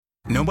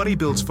Nobody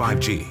builds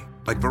 5G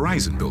like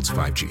Verizon builds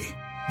 5G,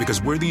 because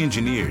we're the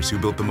engineers who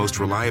built the most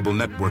reliable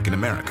network in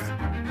America.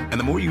 And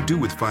the more you do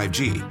with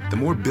 5G, the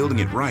more building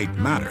it right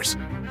matters.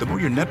 The more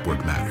your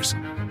network matters.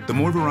 The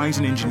more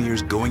Verizon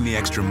engineers going the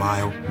extra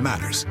mile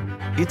matters.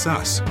 It's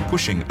us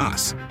pushing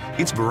us.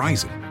 It's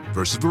Verizon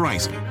versus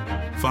Verizon.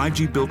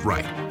 5G built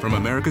right from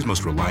America's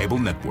most reliable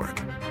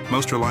network.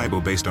 Most reliable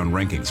based on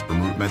rankings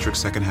from RootMetrics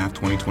second half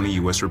 2020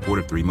 U.S. report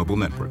of 3 mobile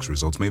networks.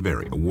 Results may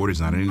vary. Award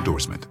is not an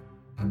endorsement.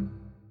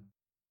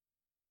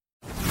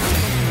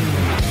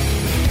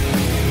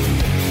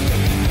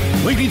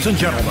 Ladies and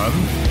gentlemen,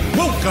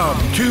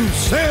 welcome to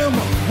Sam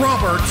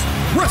Roberts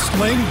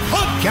Wrestling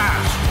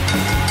Podcast.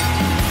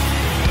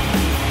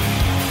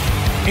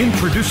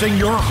 Introducing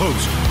your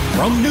host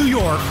from New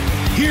York,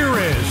 here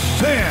is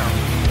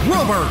Sam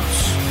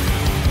Roberts.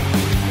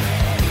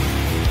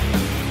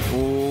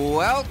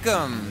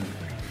 Welcome.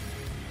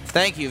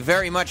 Thank you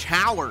very much,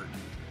 Howard.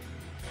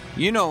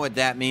 You know what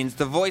that means.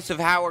 The voice of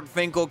Howard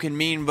Finkel can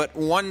mean but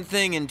one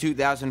thing in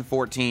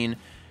 2014.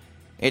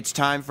 It's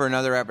time for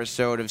another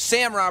episode of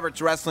Sam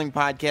Roberts Wrestling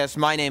Podcast.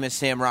 My name is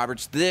Sam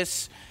Roberts.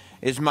 This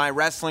is my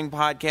wrestling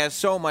podcast.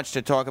 So much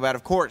to talk about.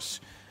 Of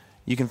course,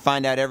 you can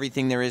find out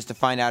everything there is to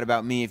find out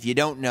about me if you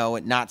don't know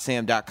at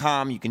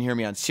notsam.com. You can hear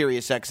me on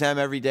SiriusXM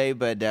every day,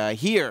 but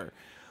here,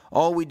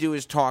 all we do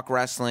is talk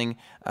wrestling.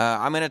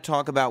 I'm going to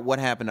talk about what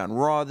happened on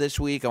Raw this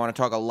week. I want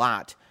to talk a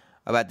lot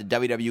about the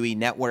WWE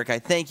Network. I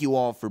thank you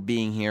all for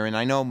being here, and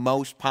I know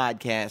most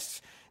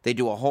podcasts, they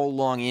do a whole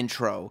long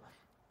intro,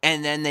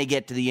 and then they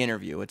get to the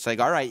interview. It's like,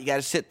 all right, you got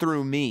to sit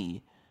through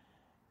me,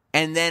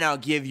 and then I'll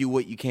give you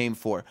what you came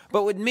for.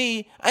 But with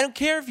me, I don't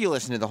care if you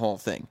listen to the whole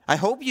thing. I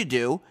hope you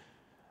do.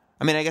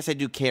 I mean, I guess I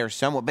do care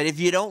somewhat. But if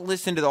you don't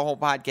listen to the whole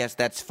podcast,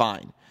 that's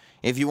fine.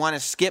 If you want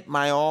to skip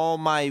all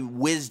my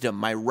wisdom,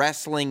 my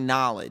wrestling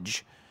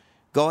knowledge,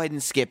 go ahead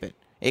and skip it.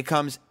 It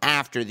comes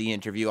after the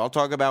interview. I'll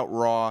talk about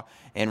Raw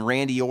and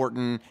Randy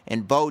Orton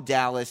and Bo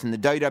Dallas and the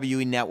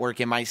WWE Network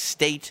in my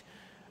State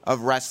of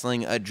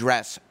Wrestling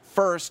address.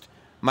 First,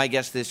 my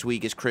guest this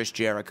week is Chris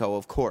Jericho,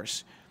 of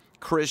course.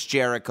 Chris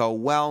Jericho,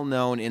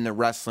 well-known in the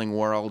wrestling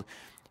world,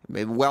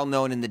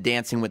 well-known in the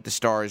Dancing with the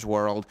Stars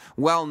world,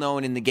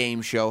 well-known in the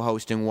game show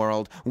hosting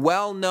world,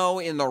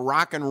 well-known in the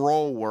rock and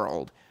roll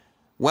world,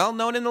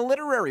 well-known in the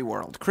literary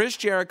world. Chris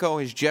Jericho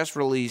has just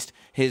released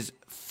his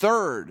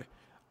third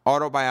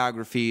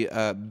autobiography,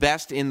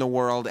 Best in the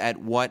World at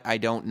What I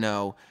Don't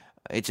Know.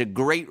 It's a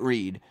great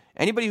read.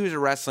 Anybody who's a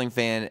wrestling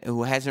fan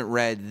who hasn't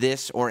read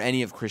this or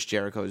any of Chris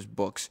Jericho's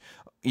books,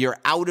 you're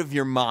out of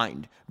your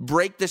mind.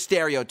 Break the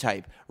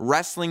stereotype.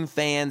 Wrestling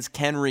fans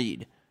can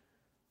read.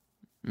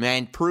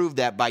 Man, prove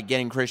that by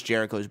getting Chris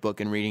Jericho's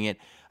book and reading it.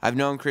 I've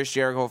known Chris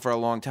Jericho for a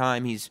long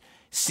time. He's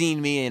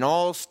seen me in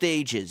all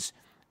stages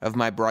of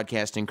my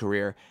broadcasting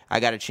career. I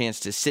got a chance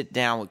to sit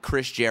down with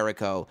Chris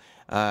Jericho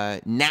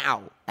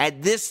now,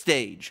 at this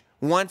stage.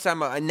 Now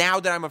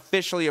that I'm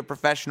officially a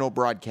professional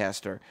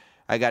broadcaster,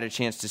 I got a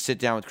chance to sit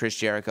down with Chris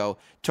Jericho,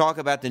 talk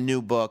about the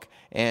new book,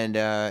 and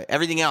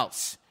everything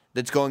else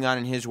that's going on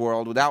in his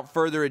world. Without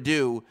further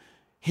ado,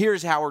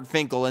 here's Howard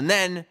Finkel and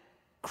then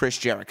Chris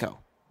Jericho.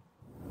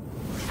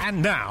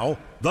 And now,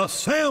 the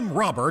Sam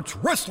Roberts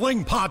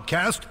Wrestling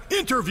Podcast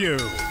interview.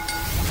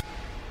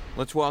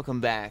 Let's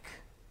welcome back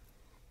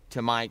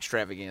to my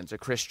extravaganza,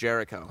 Chris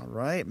Jericho. All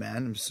right, man.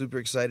 I'm super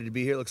excited to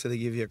be here. Looks like they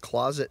give you a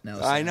closet now.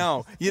 Sam. I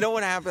know. You know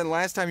what happened?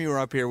 Last time you were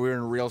up here, we were in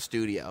a real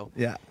studio.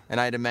 Yeah.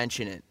 And I had to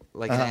mention it.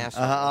 Like an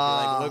asshole.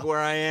 Like, look where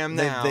I am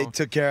now. They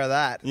took care of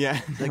that.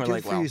 Yeah.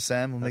 Good for you,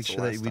 Sam. We'll make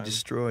sure that we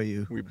destroy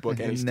you. We book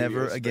any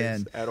never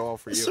again at all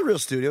for you. It's a real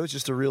studio. It's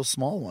just a real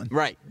small one.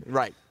 Right.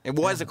 It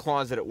was a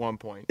closet at one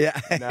point. Yeah.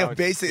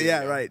 Basically,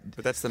 yeah, right.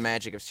 But that's the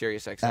magic of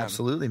SiriusXM.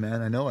 Absolutely,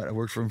 man. I know it. I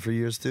worked for him for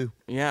years, too.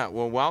 Yeah.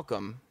 Well,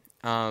 welcome.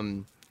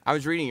 I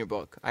was reading your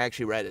book. I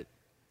actually read it.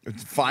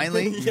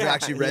 Finally? You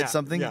actually read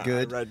something? Yeah,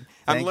 Good.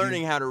 I'm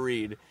learning how to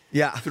read.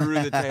 Yeah.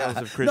 Through the tales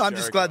of Chris No, I'm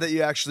just Jericho. glad that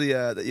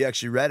you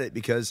actually read it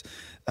because,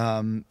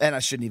 and I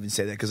shouldn't even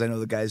say that because I know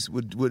the guys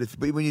would if,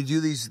 but when you do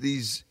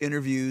these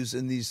interviews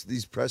and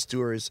these press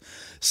tours,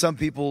 some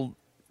people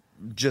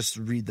just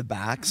read the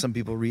back. Some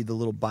people read the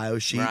little bio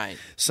sheet. Right.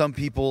 Some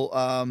people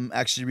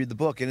actually read the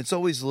book, and it's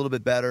always a little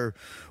bit better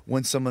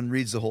when someone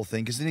reads the whole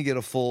thing because then you get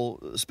a full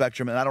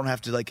spectrum, and I don't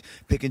have to like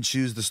pick and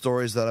choose the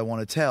stories that I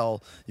want to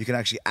tell. You can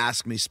actually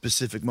ask me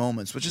specific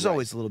moments, which is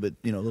always a little bit,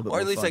 a little bit. Or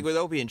at more least fun. like with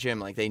Opie and Jim,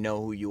 like they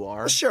know who you are.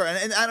 Well, sure,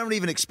 and I don't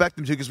even expect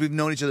them to because we've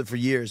known each other for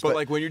years. But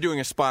like when you're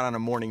doing a spot on a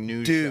morning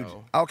news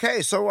show.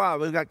 Okay, so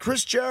we've got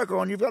Chris Jericho,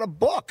 and you've got a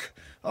book.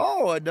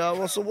 Oh, and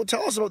tell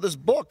us about this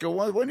book.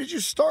 When did you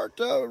start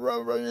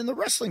in the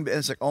wrestling? And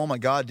it's like, oh my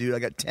God, dude, I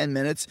got 10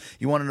 minutes.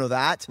 You want to know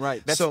that?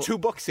 Right. That's 2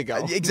 books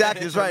ago.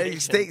 Exactly. That's right.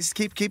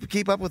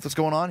 Keep up with what's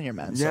going on here,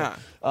 man. Yeah.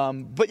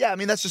 But yeah, I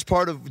mean, that's just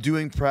part of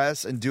doing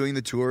press and doing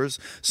the tours.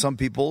 Some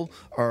people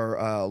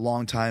are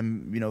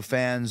longtime,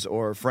 fans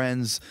or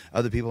friends.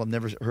 Other people have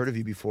never heard of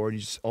you before, and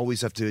you just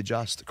always have to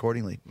adjust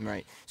accordingly.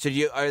 Right. So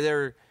are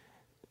there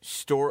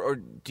or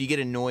do you get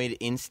annoyed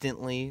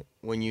instantly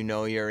when you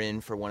know you're in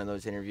for one of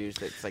those interviews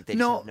that's like they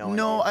just have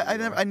no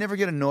idea I never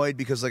get annoyed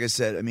because, like I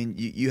said, I mean,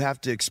 you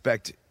have to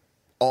expect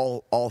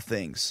all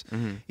things.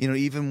 You know,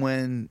 even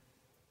when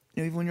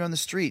you're on the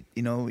street,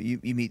 you know, you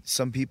meet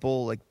some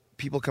people. Like,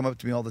 people come up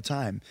to me all the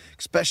time,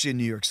 especially in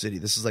New York City.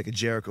 This is like a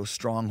Jericho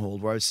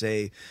stronghold where I would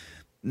say,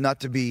 not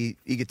to be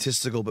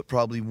egotistical, but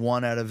probably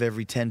 1 out of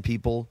every 10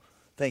 people.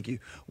 Thank you.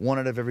 1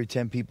 out of every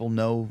 10 people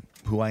know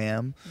who I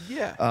am.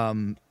 Yeah.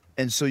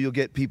 And so you'll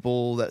get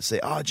people that say,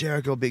 "Oh,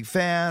 Jericho, big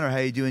fan," or "How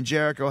you doing,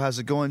 Jericho? How's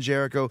it going,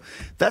 Jericho?"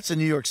 That's a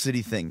New York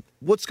City thing.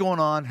 What's going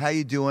on? How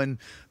you doing?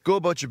 Go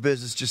about your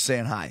business, just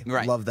saying hi.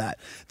 Right. Love that.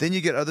 Then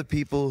you get other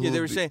people who... Yeah,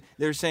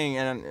 they were saying,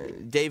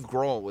 and Dave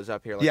Grohl was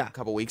up here a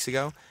couple weeks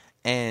ago,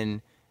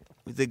 and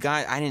the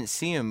guy, I didn't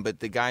see him, but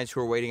the guys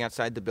who were waiting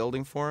outside the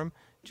building for him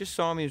just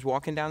saw him. He was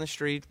walking down the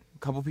street. A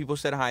couple people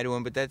said hi to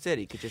him, but that's it.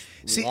 He could just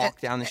walk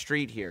down the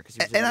street here.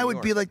 And I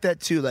would be like that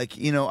too. Like,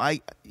 you know,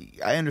 I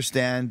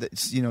understand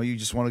that, you know, you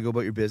just want to go about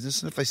your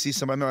business. And if I see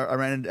somebody,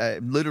 I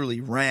literally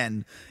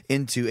ran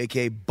into,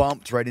 aka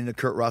bumped right into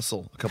Kurt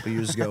Russell a couple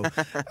years ago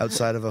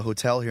outside of a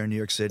hotel here in New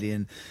York City.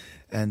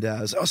 And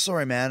I was like, "Oh,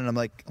 sorry, man." And I'm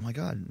like, "Oh my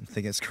God," I'm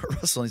thinking it's Kurt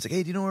Russell. And he's like,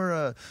 "Hey, do you know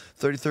where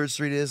 33rd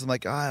Street is?" I'm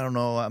like, "I don't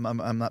know.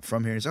 I'm not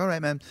from here." He's like, "All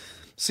right, man.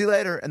 See you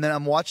later." And then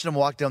I'm watching him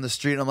walk down the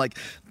street, and I'm like,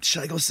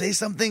 should I go say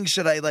something?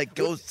 Should I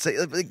go say,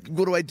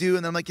 what do I do?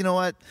 And then I'm like, you know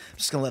what? I'm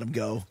just gonna let him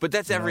go. But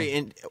that's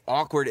every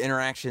awkward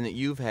interaction that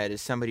you've had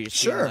is somebody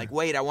just feeling like,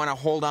 wait, I want to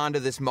hold on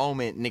to this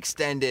moment and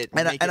extend it.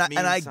 And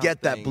I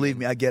get that. Believe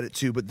me, I get it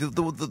too. But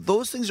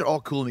those things are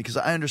all cool to me because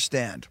I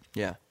understand.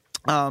 Yeah.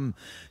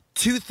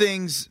 2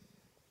 things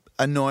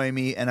annoy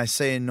me, and I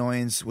say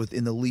annoyance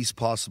in the least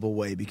possible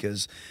way,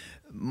 because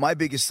my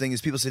biggest thing is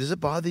people say, does it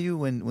bother you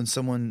when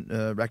someone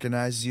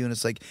recognizes you? And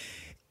it's like,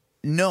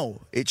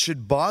 no, it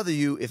should bother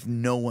you if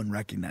no one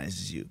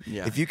recognizes you.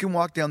 Yeah. If you can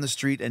walk down the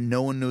street and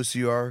no one knows who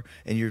you are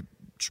and you're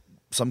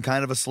some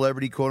kind of a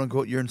celebrity, quote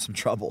unquote, you're in some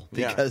trouble.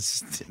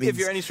 Because it means, if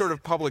you're any sort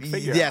of public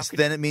figure. Yes,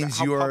 then it means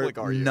you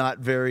are not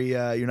very,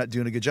 you're not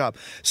doing a good job.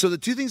 So the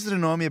 2 things that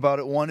annoy me about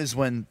it, one is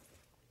when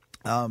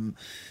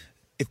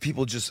if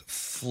people just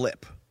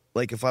flip.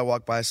 Like, if I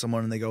walk by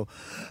someone and they go,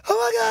 "Oh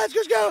my God, it's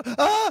Chris Jericho!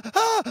 Oh my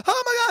God!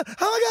 Oh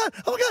my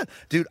God! Oh my God!"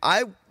 Dude,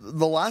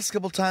 the last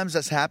couple times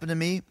that's happened to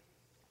me,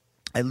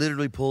 I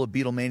literally pull a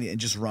Beatlemania and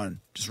just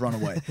run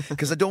away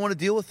because I don't want to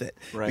deal with it.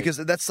 Right. Because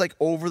that's like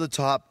over the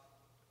top.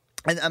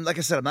 And like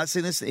I said, I'm not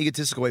saying this in an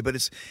egotistical way, but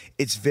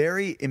it's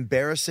very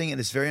embarrassing and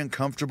it's very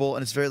uncomfortable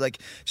and it's very like,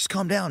 just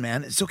calm down,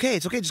 man. It's okay.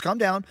 Just calm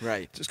down.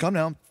 Right. Just calm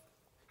down.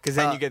 Because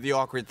then you get the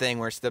awkward thing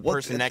where the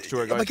person next to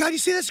her goes, "Oh my God, you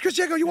see this, Chris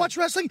Jericho? You watch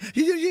wrestling?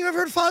 You ever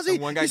heard of Fozzy?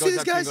 And one guy goes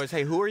up to you and goes,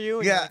 "Hey, who are you?"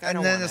 And Yeah, like,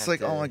 and then it's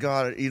like, "Oh my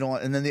God, you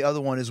don't." And then the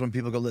other one is when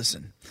people go,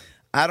 "Listen,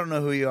 I don't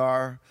know who you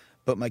are,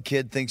 but my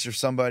kid thinks you're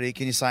somebody.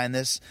 Can you sign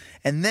this?"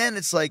 And then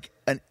it's like,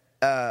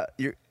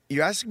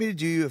 you're asking me to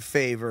do you a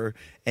favor,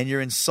 and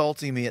you're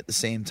insulting me at the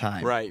same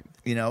time. Right.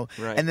 You know.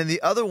 Right. And then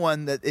the other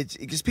one that it's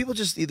because people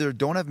just either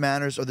don't have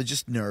manners or they're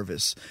just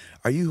nervous.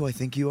 "Are you who I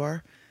think you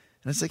are?"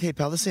 And it's like, "Hey,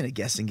 pal, this ain't a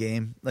guessing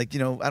game. Like, you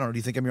know, I don't know. Do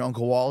you think I'm your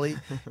Uncle Wally?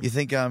 You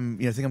think I'm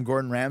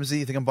Gordon Ramsay?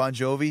 You think I'm Bon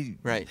Jovi?"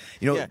 Right.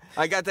 You know, yeah.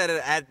 I got that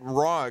at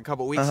Raw a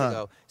couple weeks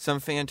ago. Some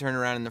fan turned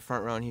around in the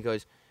front row and he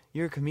goes,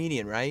 "You're a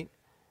comedian, right?"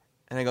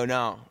 And I go,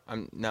 "No,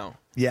 no."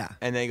 Yeah.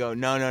 And they go,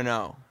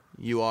 "No,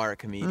 you are a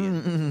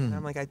comedian." And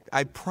I'm like,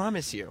 I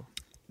promise you.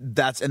 And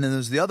then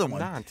there's the other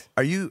one. Not.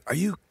 Are you? I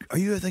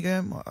think I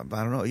am. I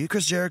don't know. Are you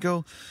Chris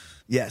Jericho?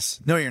 Yes.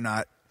 No, you're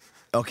not.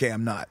 Okay,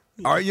 I'm not.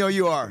 Are you?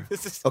 You are.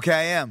 Okay,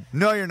 I am.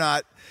 No, you're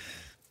not.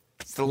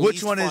 It's the Which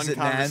least one fun is it,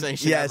 man?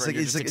 conversation Yeah,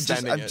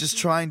 ever, I'm just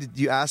trying to.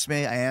 You asked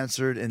me, I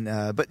answered,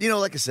 and but you know,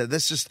 like I said,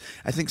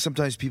 I think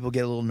sometimes people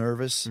get a little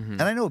nervous,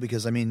 and I know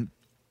because I mean,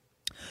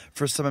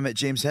 first time I met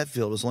James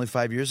Hetfield was only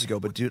 5 years ago,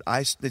 but dude,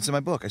 it's in my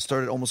book. I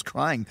started almost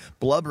crying,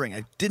 blubbering.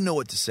 I didn't know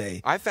what to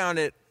say. I found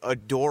it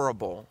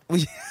adorable,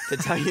 to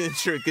tell you the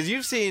truth, because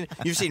you've seen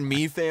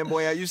me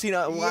fanboy out. You've seen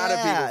a lot of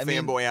people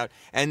fanboy out,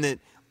 and that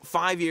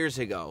 5 years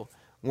ago.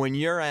 When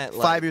you're at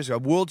 5 years ago,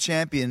 world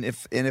champion.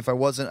 If I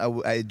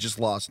wasn't, I just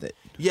lost it.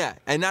 Yeah,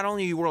 and not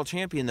only are you world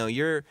champion though,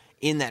 you're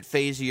in that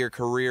phase of your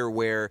career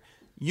where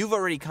you've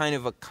already kind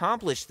of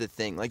accomplished the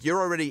thing. Like you're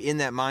already in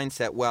that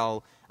mindset.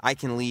 Well, I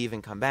can leave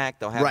and come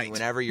back. They'll have me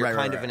whenever. You're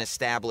kind of an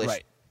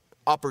established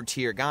upper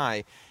tier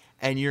guy,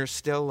 and you're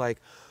still like,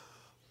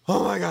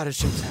 "Oh my God, it's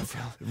James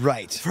Hetfield,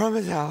 right from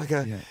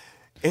Metallica." Yeah.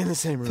 In the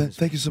same room.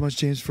 Thank you so much,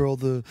 James, for all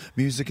the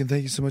music, and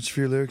thank you so much for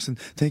your lyrics, and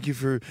thank you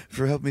for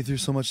helping me through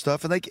so much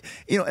stuff. And like,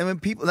 you know, and when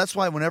people, that's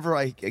why whenever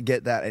I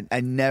get that,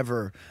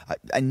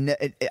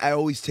 I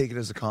always take it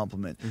as a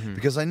compliment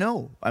because I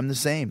know I'm the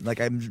same. Like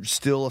I'm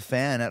still a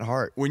fan at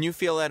heart. When you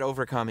feel that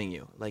overcoming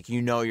you, like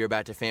you know you're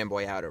about to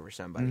fanboy out over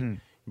somebody.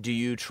 Do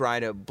you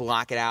try to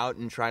block it out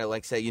and try to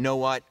like say, you know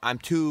what, I'm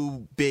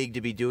too big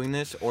to be doing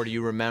this? Or do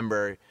you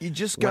remember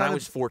when I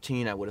was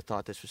 14, I would have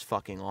thought this was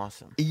fucking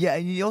awesome? Yeah,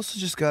 and you also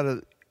just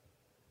gotta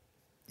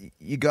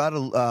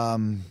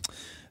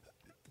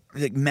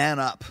like man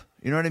up.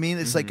 You know what I mean?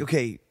 It's like,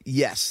 okay,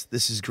 yes,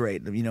 this is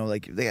great. You know,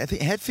 like I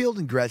think Hetfield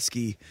and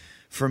Gretzky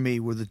for me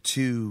were the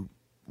two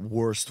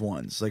worst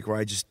ones, like where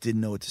I just didn't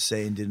know what to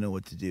say and didn't know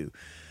what to do.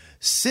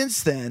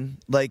 Since then,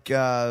 like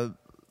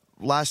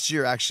last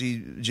year,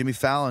 actually, Jimmy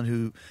Fallon,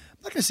 who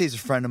I'm not going to say he's a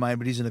friend of mine,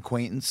 but he's an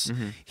acquaintance,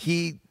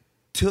 he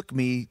took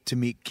me to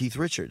meet Keith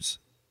Richards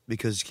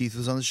because Keith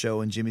was on the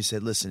show, and Jimmy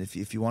said, listen,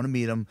 if you want to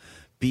meet him,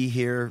 be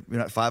here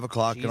at 5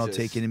 o'clock and I'll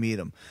take you to meet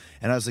him.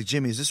 And I was like,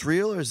 Jimmy, is this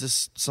real or is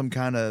this some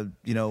kind of,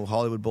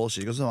 Hollywood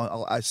bullshit? He goes,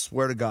 no, I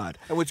swear to God.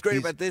 And what's great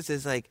about this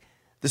is like,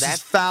 this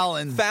is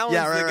Fallon. Fallon's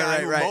the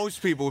guy who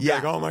most people would be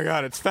like, oh my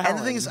God, it's Fallon. And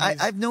the thing is,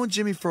 I've known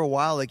Jimmy for a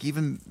while. Like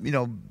even,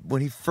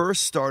 when he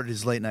first started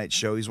his late night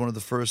show, he's one of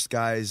the first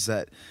guys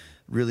that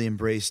really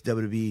embraced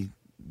WWE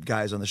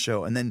guys on the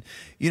show. And then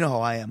you know how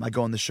I am. I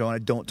go on the show and I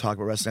don't talk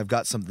about wrestling. I've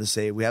got something to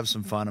say. We have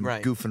some fun. I'm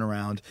goofing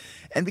around.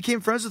 And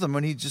became friends with him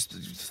when he just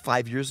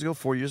 4 years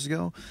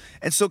ago.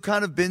 And so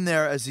kind of been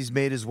there as he's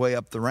made his way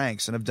up the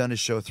ranks. And I've done his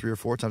show 3 or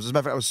 4 times. As a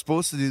matter of fact, I was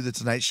supposed to do the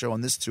Tonight Show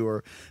on this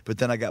tour, but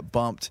then I got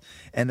bumped.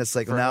 And it's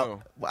like,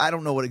 now I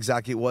don't know what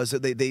exactly it was.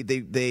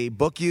 They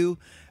book you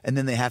and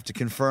then they have to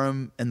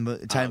confirm, and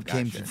the time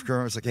came to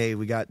confirm. It's like, hey,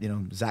 we got,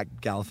 Zach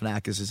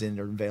Galifianakis is in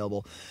or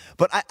available.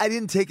 But I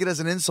didn't take it as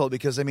an insult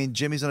because,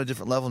 Jimmy's on a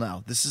different level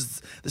now. This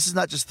is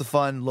not just the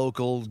fun,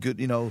 local, good,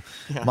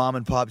 mom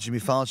and pop Jimmy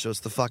Fallon show. It's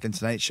the fucking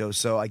Tonight Show,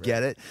 so I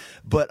get it.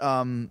 But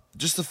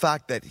just the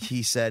fact that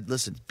he said,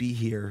 listen, be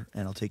here,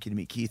 and I'll take you to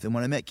meet Keith. And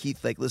when I met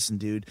Keith, like, listen,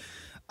 dude,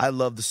 I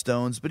love the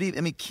Stones. But,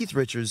 Keith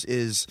Richards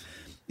is...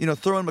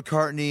 throw in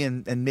McCartney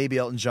and maybe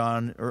Elton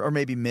John or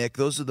maybe Mick.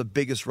 Those are the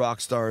biggest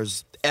rock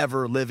stars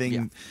ever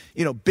living.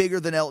 Yeah. Bigger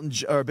than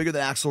bigger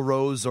than Axl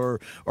Rose or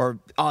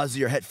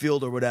Ozzy or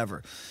Hetfield or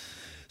whatever.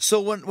 So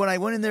when I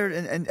went in there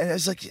and I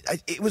was like,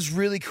 it was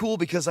really cool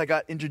because I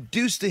got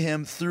introduced to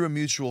him through a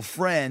mutual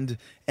friend,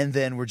 and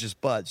then we're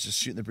just buds, just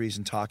shooting the breeze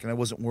and talking. I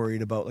wasn't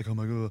worried about like, oh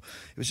my God.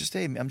 It was just,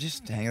 hey, I'm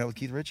just hanging out with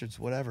Keith Richards,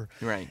 whatever.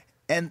 Right.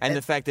 And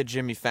the fact that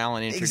Jimmy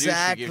Fallon introduced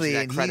you gives you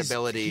that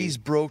credibility. He's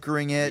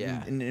brokering it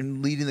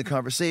and leading the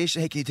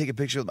conversation. Hey, can you take a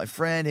picture with my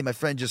friend? Hey, my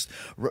friend just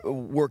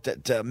worked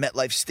at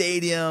MetLife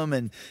Stadium.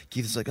 And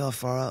Keith's like, oh,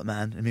 far out,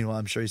 man. And meanwhile,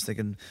 I'm sure he's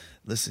thinking,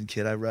 listen,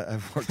 kid,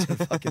 I've worked at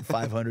fucking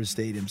 500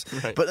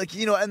 stadiums. Right. But, like,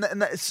 and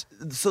that's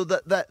so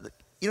that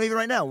even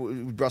right now,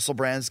 Russell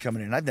Brand's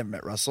coming in. I've never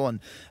met Russell,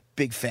 and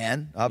big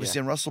fan, obviously.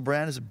 And Russell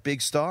Brand is a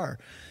big star.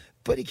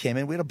 But he came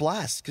in, we had a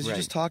blast because you're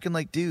just talking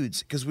like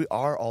dudes because we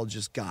are all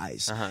just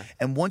guys.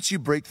 And once you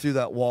break through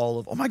that wall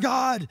of, oh my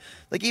God,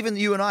 like even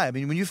you and I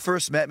when you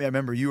first met me, I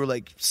remember you were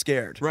like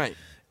scared. Right.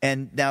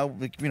 And now,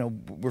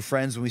 we're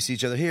friends when we see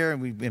each other here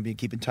and we maybe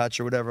keep in touch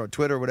or whatever, on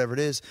Twitter or whatever it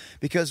is,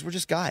 because we're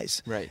just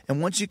guys. Right.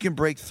 And once you can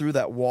break through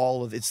that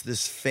wall of it's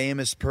this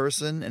famous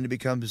person and it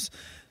becomes...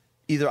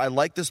 either I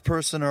like this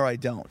person or I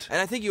don't.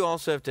 And I think you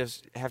also have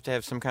to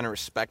have some kind of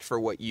respect for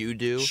what you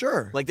do.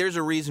 Sure. Like, there's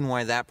a reason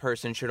why that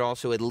person should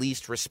also at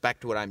least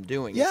respect what I'm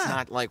doing. Yeah. It's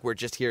not like we're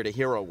just here to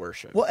hero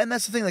worship. Well, and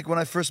that's the thing. Like, when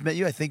I first met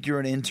you, I think you were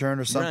an intern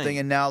or something,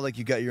 and now, like,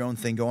 you got your own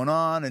thing going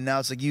on, and now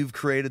it's like you've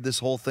created this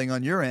whole thing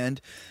on your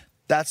end.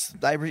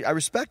 I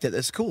respect it.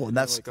 It's cool, and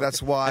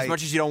that's why. As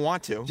much as you don't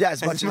want to. Yeah,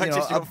 as much as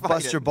I'll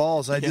bust your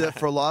balls. And I do that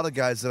for a lot of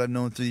guys that I've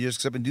known through the years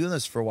because I've been doing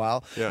this for a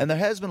while. Yeah. And there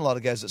has been a lot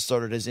of guys that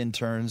started as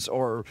interns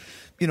or,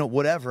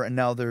 whatever, and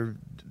now they're,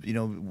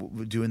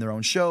 doing their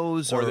own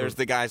shows. Or there's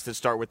the guys that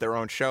start with their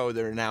own show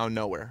that are now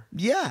nowhere.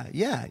 Yeah,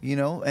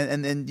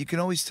 and you can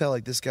always tell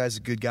like this guy's a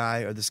good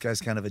guy or this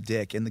guy's kind of a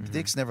dick, and the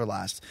dicks never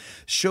last.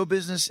 Show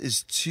business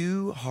is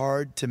too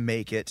hard to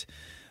make it.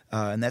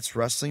 And that's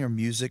wrestling or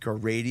music or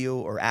radio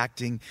or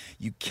acting.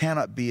 You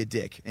cannot be a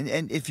dick.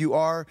 And if you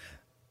are,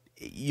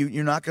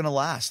 you're not going to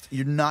last.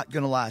 You're not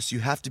going to last.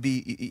 You have to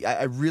be.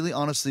 I really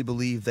honestly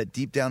believe that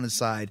deep down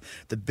inside,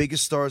 the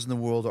biggest stars in the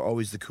world are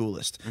always the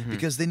coolest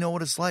because they know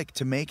what it's like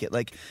to make it.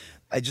 Like,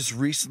 I just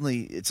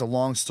recently, it's a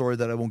long story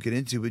that I won't get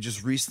into, but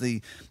just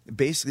recently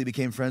basically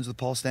became friends with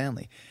Paul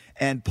Stanley.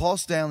 And Paul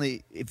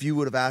Stanley, if you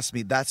would have asked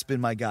me, that's been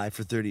my guy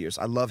for 30 years.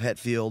 I love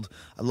Hetfield.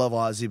 I love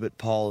Ozzy, but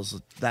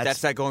Paul's...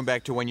 That's not going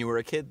back to when you were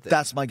a kid, then.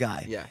 That's my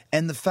guy. Yeah.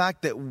 And the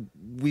fact that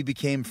we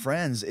became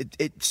friends,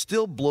 it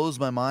still blows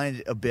my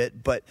mind a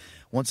bit, but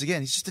once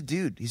again, he's just a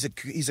dude. He's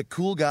a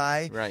cool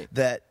guy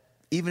that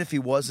even if he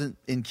wasn't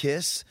in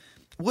KISS...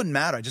 it wouldn't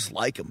matter. I just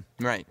like him.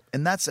 Right.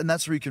 And that's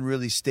where you can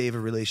really stave a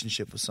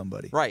relationship with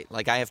somebody. Right.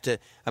 Like I have to,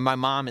 and my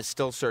mom is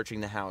still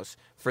searching the house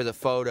for the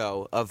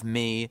photo of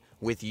me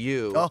with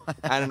you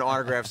at an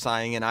autograph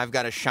signing, and I've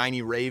got a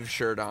shiny rave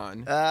shirt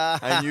on,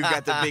 and you've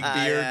got the big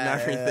beard and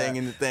everything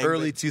and the thing.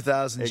 Early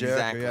 2000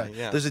 exactly, Jericho,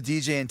 yeah. There's a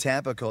DJ in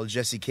Tampa called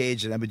Jesse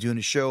Cage, and I've been doing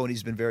a show, and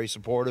he's been very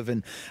supportive,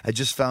 and I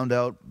just found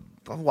out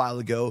a while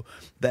ago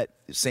that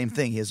same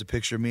thing. He has a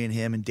picture of me and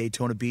him in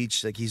Daytona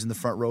Beach. Like he's in the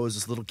front row as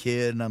this little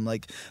kid, and I'm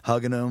like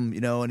hugging him,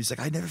 and he's like,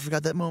 I never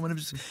forgot that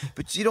moment.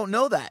 But you don't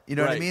know that, you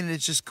know what I mean? And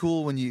it's just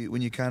cool when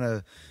you kind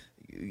of,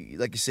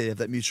 like you say, have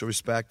that mutual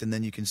respect, and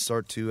then you can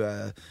start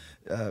to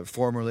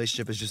form a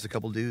relationship as just a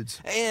couple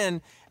dudes.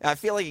 And I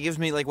feel like it gives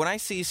me, like when I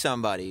see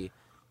somebody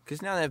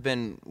because now that I've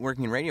been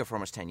working in radio for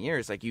almost 10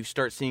 years, like you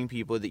start seeing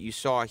people that you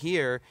saw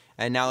here,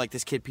 and now like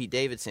this kid Pete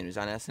Davidson who's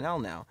on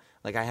SNL now.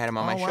 Like I had him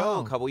on my show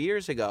a couple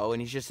years ago,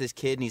 and he's just this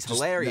kid, and he's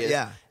hilarious.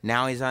 Yeah.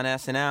 Now he's on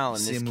SNL, and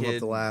See this him move up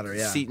kid, the ladder,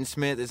 yeah. Seton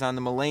Smith, is on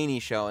the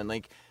Mulaney show, and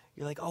like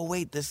you're like, oh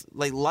wait, this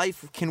like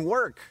life can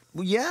work.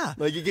 Well, yeah.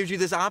 Like it gives you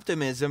this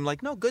optimism.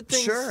 Like no, good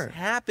things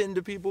happen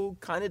to people who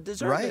kind of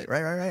deserve it.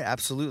 Right.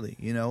 Absolutely.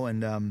 You know,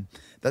 and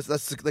that's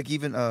like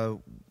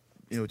even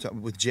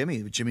with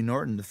Jimmy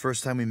Norton, the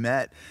first time we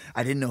met,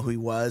 I didn't know who he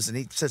was, and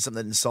he said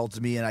something that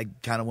insulted me, and I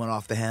kind of went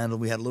off the handle.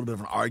 We had a little bit of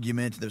an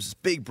argument. There was this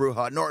big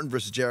brouhaha, Norton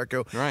versus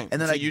Jericho. Right.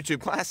 And then it's a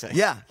YouTube classic.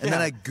 Yeah. And then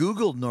I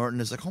Googled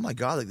Norton. It's like, oh my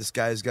God, like this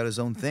guy's got his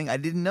own thing. I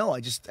didn't know. I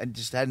just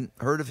hadn't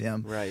heard of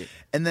him. Right.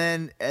 And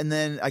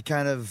then I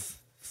kind of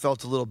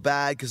felt a little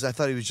bad because I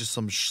thought he was just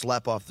some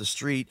schlep off the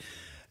street.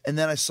 And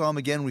then I saw him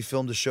again. We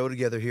filmed a show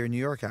together here in New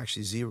York,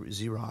 actually,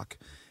 Z-Rock.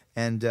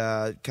 And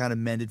kind of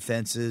mended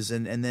fences,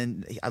 and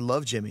then I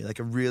love Jimmy.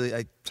 Like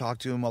I talk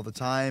to him all the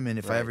time, and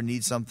if I ever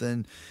need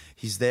something,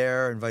 he's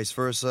there, and vice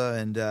versa.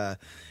 And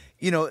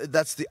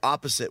that's the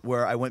opposite,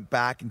 where I went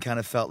back and kind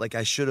of felt like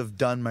I should have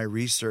done my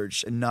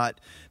research and not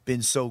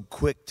been so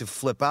quick to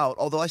flip out.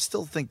 Although I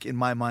still think in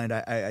my mind,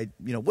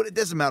 it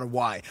doesn't matter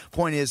why.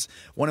 Point is,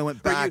 when I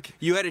went back,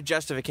 you had a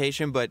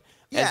justification, but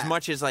as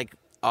much as like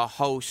a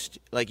host,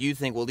 like you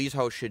think, well, these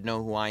hosts should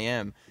know who I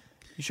am.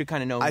 You should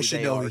kind of know who I should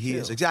they know are, who he too.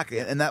 is. Exactly.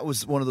 And that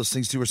was one of those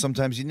things, too, where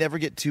sometimes you never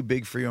get too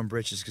big for your own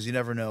britches because you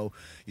never know.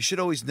 You should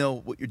always know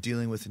what you're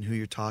dealing with and who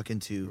you're talking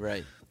to.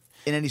 Right.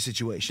 In any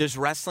situation. Does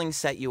wrestling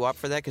set you up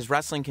for that? Because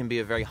wrestling can be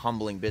a very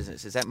humbling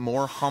business. Is that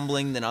more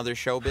humbling than other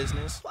show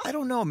business? I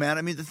don't know, man.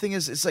 I mean, the thing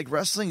is, it's like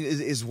wrestling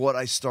is what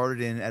I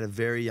started in at a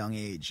very young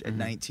age, at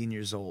 19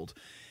 years old.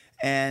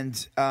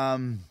 And I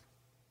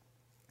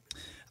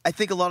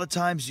think a lot of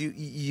times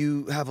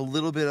you have a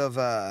little bit of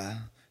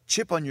a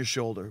chip on your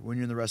shoulder when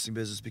you're in the wrestling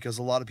business because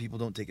a lot of people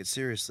don't take it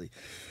seriously.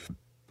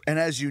 And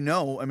as you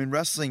know, I mean,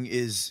 wrestling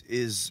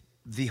is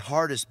the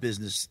hardest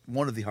business,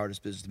 one of the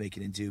hardest business to make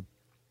it into.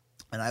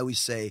 And I always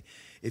say,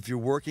 if you're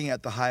working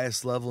at the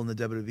highest level in the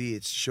WWE,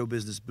 it's show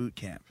business boot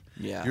camp.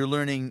 Yeah. You're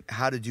learning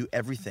how to do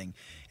everything.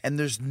 And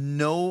there's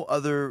no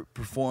other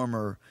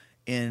performer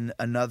in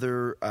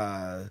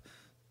another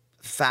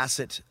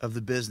facet of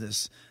the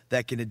business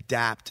that can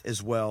adapt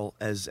as well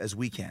as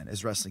we can,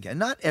 as wrestling can.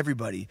 Not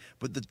everybody,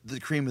 but the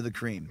cream of the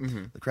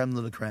cream, the creme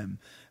de la creme,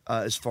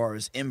 as far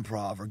as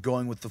improv or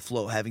going with the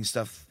flow, having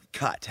stuff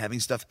cut, having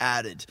stuff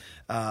added.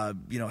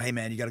 Hey,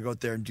 man, you got to go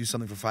out there and do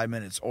something for 5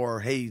 minutes. Or,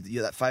 hey,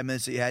 that 5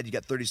 minutes that you had, you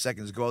got 30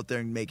 seconds. Go out there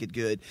and make it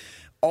good.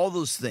 All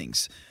those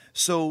things.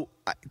 So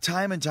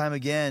time and time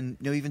again,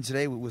 even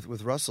today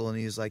with Russell, and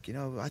he's like,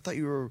 I thought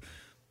you were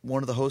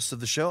one of the hosts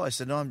of the show. I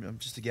said, no, I'm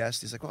just a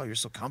guest. He's like, oh, you're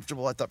so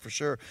comfortable. I thought for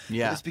sure.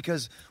 Yeah. But it's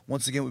because,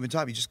 once again, we've been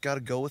talking, you just got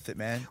to go with it,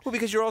 man. Well,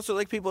 because you're also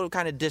like people who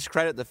kind of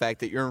discredit the fact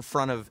that you're in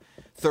front of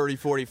 30,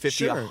 40,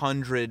 50, Sure.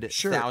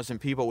 100,000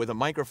 people with a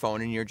microphone,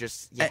 and you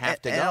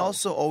have to go. And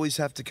also always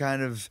have to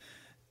kind of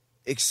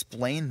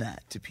explain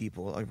that to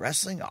people. Like,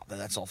 wrestling? Oh,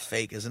 that's all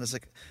fake, isn't it? It's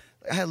like,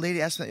 I had a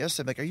lady ask me that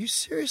yesterday. I'm like, are you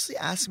seriously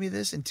asking me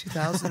this in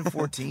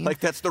 2014? Like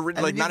that's the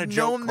I mean, not a you've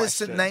joke known this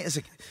question. it's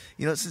like,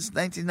 since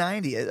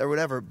 1990 or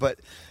whatever. But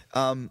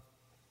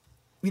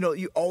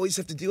you always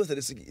have to deal with it.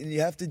 It's like, and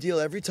you have to deal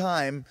every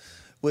time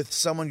with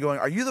someone going,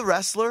 "Are you the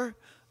wrestler?"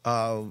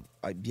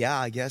 Yeah,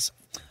 I guess.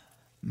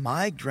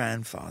 My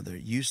grandfather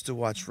used to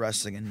watch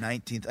wrestling in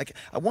 19th. Like,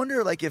 I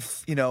wonder, like,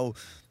 if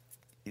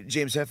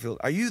James Hetfield,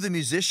 are you the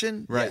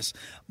musician? Right. Yes.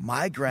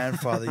 My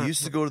grandfather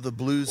used to go to the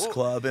blues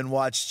club and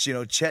watch,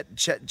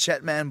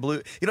 Chet Man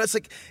Blue. It's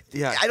like,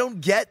 I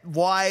don't get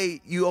why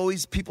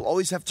people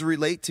always have to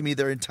relate to me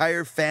their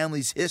entire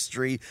family's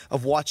history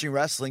of watching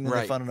wrestling when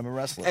they found out I'm a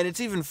wrestler. And it's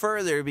even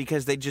further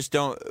because they just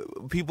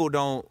people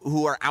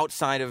who are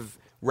outside of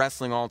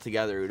wrestling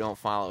altogether, who don't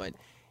follow it,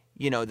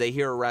 they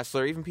hear a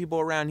wrestler, even people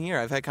around here.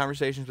 I've had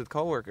conversations with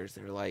coworkers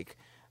that are like,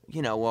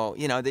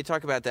 they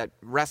talk about that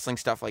wrestling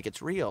stuff like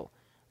it's real.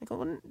 I go,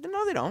 well,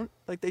 no, they don't.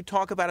 Like, they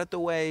talk about it the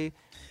way,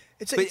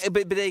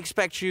 but they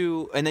expect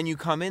you, and then you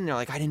come in, they're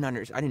like, I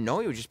didn't know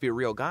he would just be a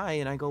real guy.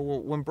 And I go, well,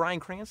 when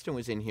Bryan Cranston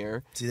was in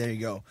here, see, there you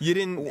go.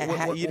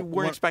 You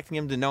weren't expecting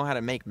him to know how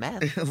to make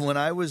meth. When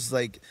I was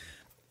like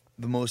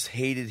the most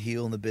hated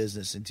heel in the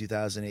business in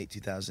 2008,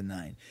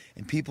 2009,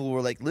 and people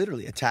were like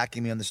literally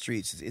attacking me on the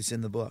streets. It's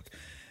in the book.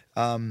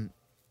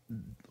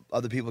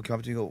 Other people come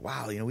up to me and go,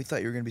 wow, we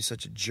thought you were going to be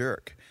such a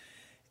jerk.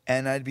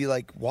 And I'd be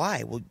like,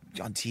 why? Well,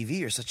 on TV,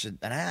 you're such an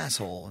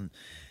asshole. And,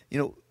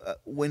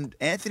 when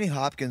Anthony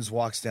Hopkins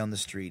walks down the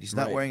street, he's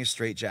not wearing a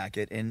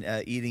straitjacket and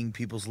eating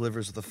people's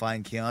livers with a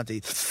fine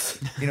Chianti.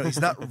 He's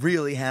not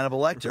really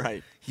Hannibal Lecter.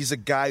 Right. He's a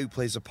guy who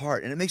plays a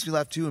part. And it makes me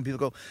laugh, too, when people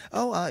go,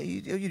 oh,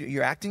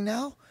 you're acting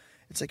now?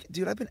 It's like,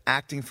 dude, I've been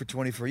acting for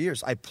 24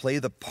 years. I play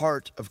the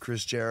part of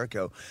Chris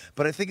Jericho.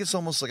 But I think it's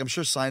almost like, I'm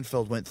sure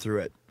Seinfeld went through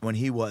it when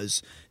he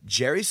was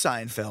Jerry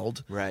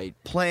Seinfeld,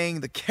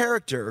 playing the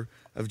character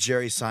of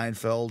Jerry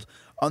Seinfeld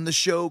on the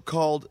show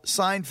called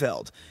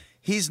Seinfeld.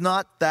 he's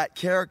not that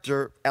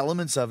character.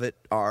 Elements of it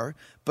are,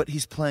 but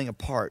he's playing a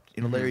part.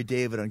 You know, Larry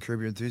David on Curb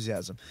Your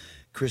Enthusiasm,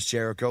 Chris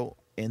Jericho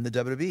in the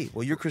WWE.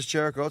 Well, you're Chris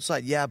Jericho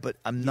outside. Yeah, but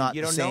I'm not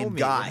you the don't same know me.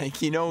 guy.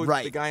 Like, you know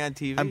right. the guy on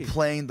TV. I'm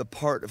playing the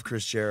part of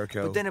Chris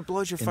Jericho. But then it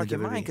blows your in the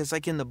fucking mind WWE. because,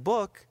 like, in the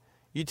book,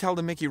 you tell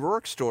the Mickey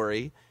Rourke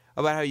story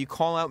about how you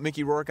call out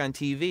Mickey Rourke on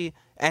TV.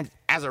 And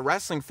as a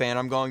wrestling fan,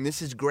 I'm going,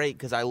 this is great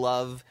because I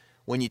love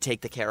when you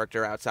take the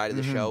character outside of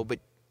the show, but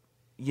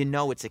you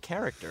know it's a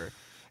character.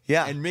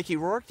 Yeah. And Mickey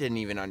Rourke didn't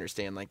even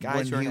understand. Like,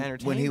 guys who are in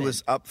entertainment. When he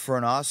was up for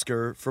an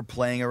Oscar for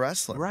playing a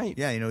wrestler. Right.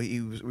 Yeah, you know,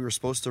 we were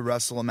supposed to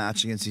wrestle a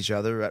match against each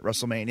other at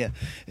WrestleMania.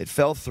 It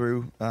fell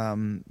through.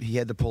 He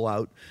had to pull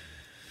out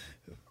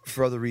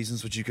for other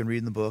reasons, which you can read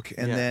in the book.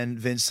 And then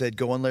Vince said,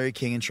 go on Larry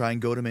King and try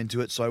and goad him into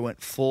it. So I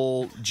went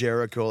full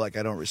Jericho, like,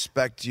 I don't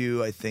respect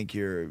you. I think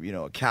you're,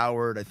 a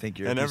coward. I think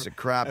you're a piece of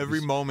crap. Every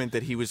moment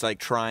that he was, like,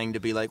 trying to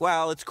be like,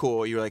 well, it's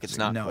cool. You were like, it's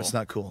not cool. No, it's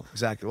not cool.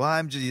 Exactly.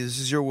 Well, this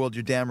is your world.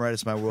 You're damn right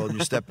it's my world.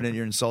 You're stepping in.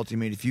 You're insulting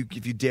me. If you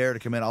dare to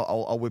come in,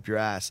 I'll whip your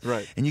ass.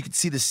 Right. And you could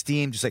see the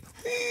steam just like...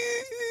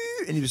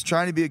 And he was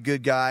trying to be a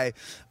good guy.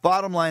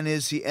 Bottom line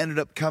is he ended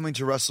up coming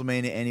to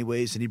WrestleMania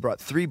anyways, and he brought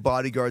 3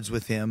 bodyguards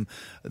with him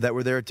that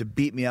were there to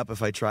beat me up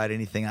if I tried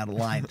anything out of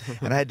line.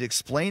 And I had to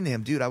explain to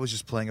him, dude, I was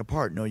just playing a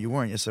part. No, you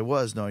weren't. Yes, I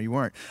was. No, you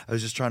weren't. I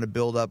was just trying to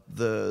build up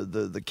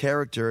the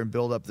character and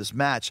build up this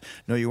match.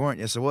 No, you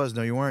weren't. Yes, I was.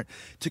 No, you weren't.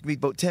 It took me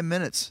about 10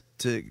 minutes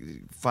to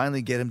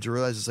finally get him to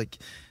realize it's like,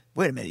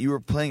 wait a minute, you were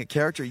playing a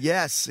character?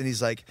 Yes. And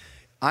he's like,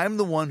 I'm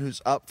the one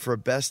who's up for a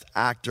Best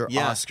Actor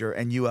Oscar,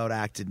 and you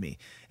outacted me.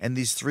 And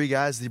these 3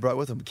 guys that he brought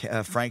with him,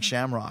 Frank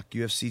Shamrock,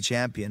 UFC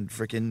champion,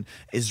 freaking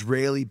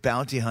Israeli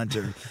bounty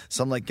hunter,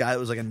 some like guy that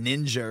was like a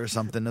ninja or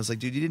something. I was like,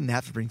 dude, you didn't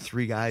have to bring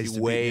 3 guys.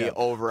 You way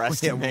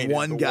overestimated.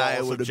 One guy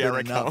would have been Jericho.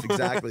 enough,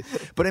 exactly.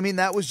 But I mean,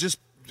 that was just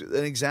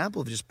an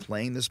example of just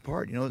playing this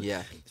part.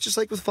 It's just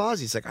like with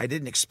Fozzy. It's like, I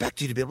didn't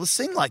expect you to be able to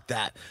sing like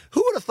that.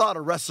 Who would have thought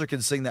a wrestler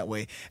can sing that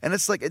way? And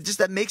it's like,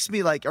 that makes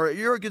me like, or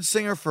you're a good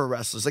singer for a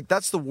wrestler. It's like,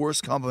 that's the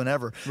worst compliment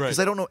ever. Because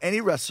I don't know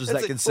any wrestlers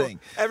that can sing.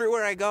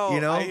 Everywhere I go,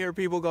 I hear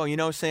people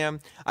go, Sam,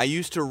 I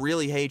used to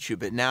really hate you,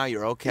 but now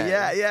you're okay.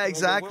 Yeah,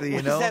 exactly.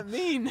 What does that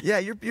mean? Yeah,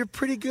 you're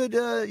pretty good.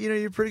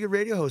 You're a pretty good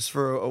radio host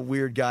for a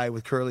weird guy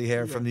with curly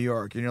hair from New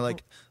York. And you're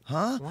like,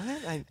 huh?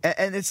 What?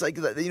 And it's like,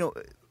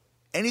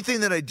 anything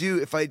that I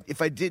do, if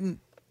I didn't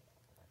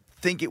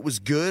think it was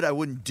good, I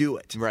wouldn't do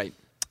it. Right.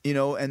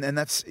 And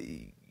that's,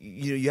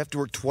 you have to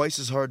work twice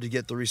as hard to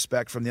get the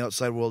respect from the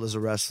outside world as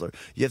a wrestler.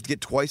 You have to get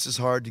twice as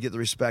hard to get the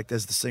respect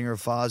as the singer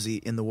of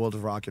Fozzy in the world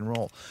of rock and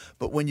roll.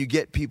 But when you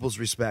get people's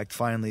respect,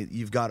 finally,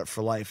 you've got it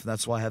for life. And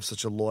that's why I have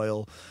such a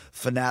loyal,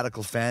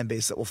 fanatical fan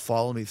base that will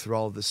follow me through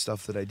all of this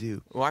stuff that I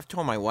do. Well, I've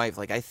told my wife,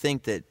 like, I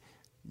think that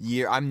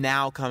I'm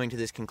now coming to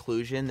this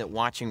conclusion that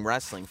watching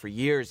wrestling for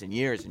years and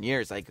years and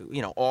years, like,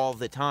 all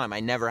the time, I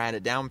never had a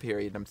down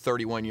period. I'm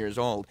 31 years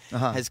old,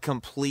 has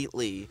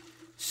completely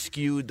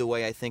skewed the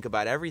way I think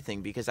about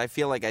everything, because I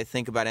feel like I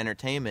think about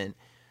entertainment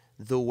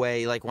the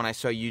way, like, when I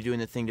saw you doing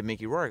the thing to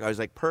Mickey Rourke, I was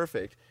like,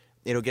 perfect.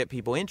 It'll get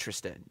people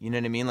interested. You know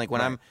what I mean? Like,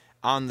 when I'm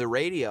on the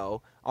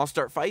radio, I'll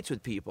start fights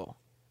with people,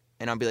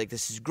 and I'll be like,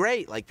 this is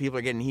great. Like, people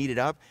are getting heated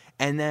up.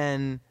 And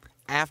then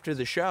after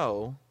the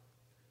show,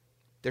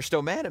 they're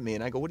still mad at me,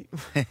 and I go, what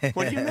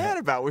are you mad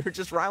about? We were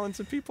just riling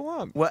some people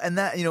up. Well, and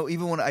that,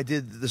 even when I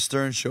did the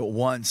Stern Show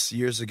once,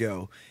 years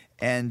ago,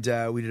 and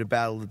we did a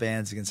battle of the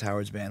bands against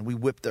Howard's band, we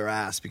whipped their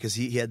ass because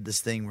he had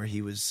this thing where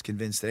he was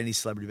convinced that any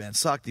celebrity band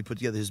sucked. He put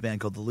together his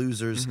band called The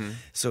Losers,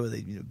 so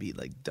they beat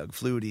like Doug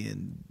Flutie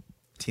and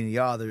Tina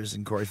Yothers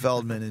and Corey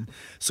Feldman, and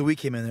so we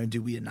came in there and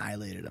we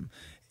annihilated him,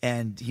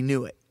 and he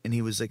knew it. And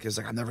he was like,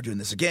 I'm never doing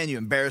this again. You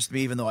embarrassed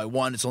me, even though I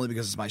won. It's only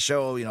because it's my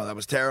show. That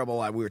was terrible.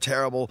 We were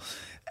terrible.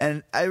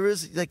 And I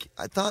was like,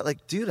 I thought,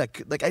 like, dude, I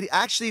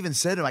actually even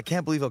said to him, I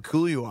can't believe how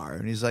cool you are.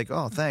 And he's like,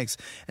 oh, thanks.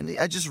 And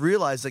I just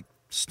realized, like,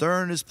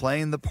 Stern is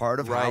playing the part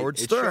of Howard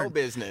Stern. It's show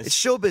business. It's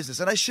show business.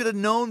 And I should have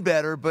known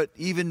better, but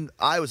even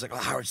I was like, oh,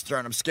 Howard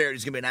Stern, I'm scared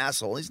he's going to be an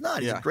asshole. He's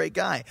not. He's a great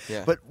guy.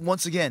 Yeah. But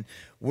once again,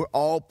 we're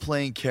all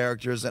playing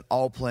characters and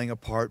all playing a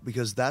part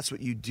because that's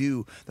what you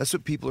do. That's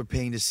what people are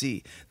paying to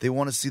see. They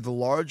want to see the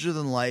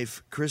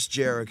larger-than-life Chris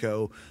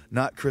Jericho,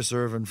 not Chris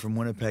Irvin from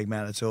Winnipeg,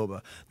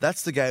 Manitoba.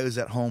 That's the guy who's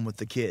at home with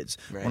the kids.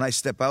 Right. When I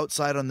step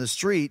outside on the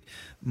street,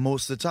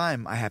 most of the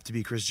time I have to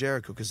be Chris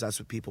Jericho because that's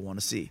what people want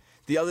to see.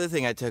 The other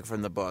thing I took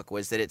from the book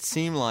was that it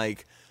seemed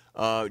like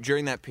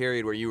during that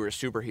period where you were a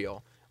super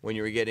heel, when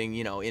you were getting,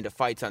 into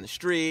fights on the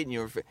street,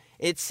 and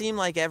it seemed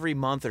like every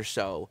month or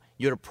so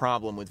you had a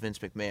problem with Vince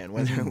McMahon,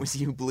 whether it was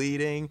you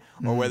bleeding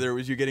or whether it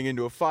was you getting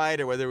into a fight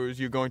or whether it was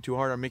you going too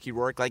hard on Mickey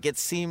Rourke. Like, it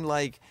seemed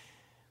like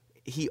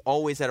he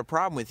always had a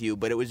problem with you,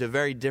 but it was a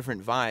very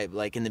different vibe.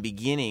 Like, in the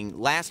beginning,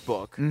 last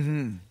book,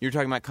 you were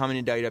talking about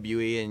coming to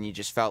WWE and you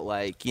just felt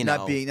like,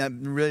 not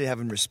really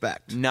having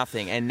respect.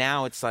 Nothing. And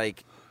now it's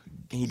like,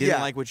 he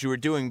didn't like what you were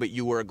doing, but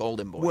you were a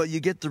golden boy. Well, you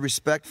get the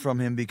respect from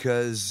him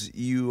because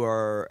you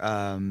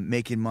are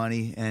making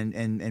money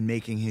and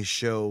making his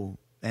show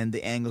and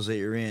the angles that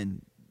you're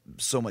in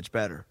so much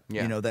better.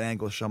 Yeah. You know, that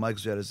angle Shawn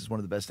Michaels had is one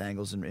of the best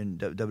angles in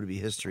WWE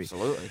history.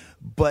 Absolutely.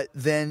 But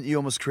then you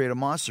almost create a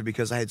monster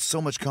because I had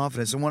so much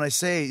confidence. And when I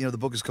say, you know, the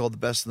book is called The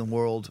Best in the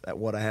World, at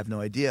what I have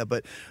no idea,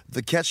 but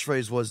the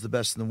catchphrase was the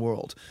best in the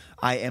world.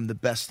 I am the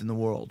best in the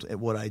world at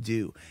what I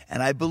do.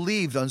 And I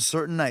believed on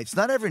certain nights,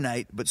 not every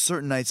night, but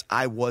certain nights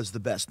I was the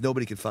best.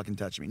 Nobody could fucking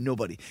touch me.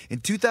 Nobody.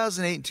 In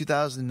 2008 and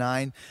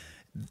 2009,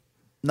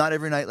 not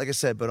every night, like I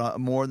said, but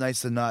more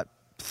nights than not,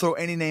 throw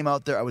any name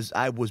out there,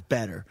 I was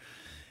better.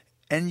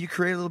 And you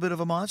create a little bit of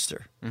a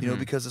monster, you know,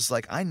 because it's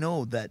like, I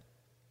know that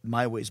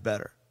my way's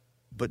better,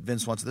 but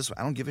Vince wants it this way.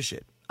 I don't give a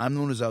shit. I'm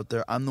the one who's out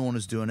there. I'm the one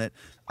who's doing it.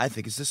 I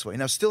think it's this way.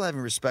 Now, still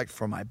having respect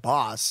for my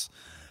boss,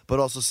 but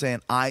also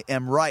saying, I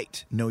am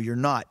right. No, you're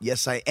not.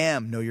 Yes, I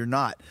am. No, you're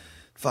not.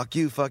 Fuck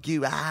you.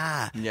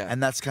 Ah. Yeah.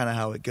 And that's kind of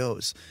how it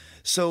goes.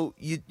 So,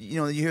 you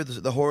know, you hear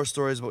the horror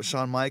stories about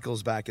Shawn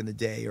Michaels back in the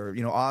day, or,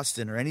 you know,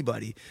 Austin or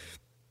anybody.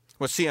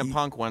 Well, CM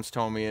Punk once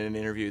told me in an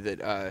interview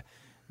that,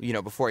 you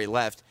know, before he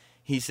left,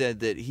 he said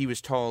that he was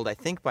told, I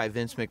think by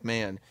Vince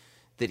McMahon,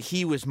 that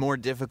he was more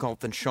difficult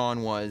than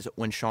Shawn was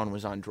when Shawn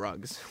was on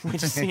drugs,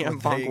 which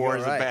CM Punk wore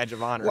as a badge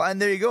of honor. Well, and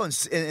there you go.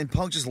 And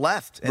Punk just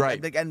left. And,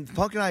 right. And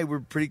Punk and I were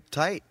pretty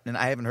tight, and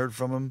I haven't heard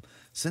from him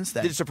since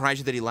then. Did it surprise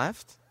you that he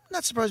left?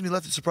 Not surprised me he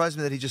left. It surprised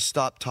me that he just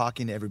stopped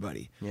talking to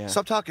everybody. Yeah.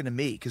 Stopped talking to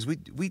me, because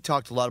we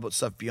talked a lot about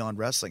stuff beyond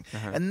wrestling.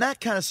 And that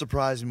kind of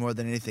surprised me more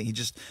than anything. He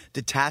just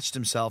detached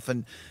himself.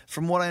 And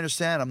from what I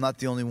understand, I'm not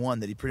the only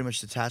one, that he pretty much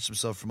detached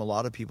himself from a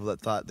lot of people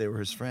that thought they were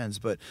his friends.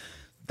 But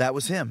that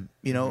was him,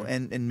 you know,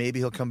 and maybe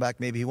he'll come back,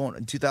 maybe he won't.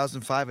 In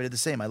 2005, I did the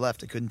same. I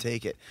left. I couldn't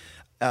take it.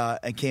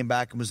 And came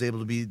back and was able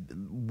to be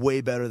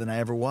way better than I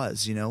ever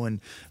was, you know.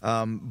 And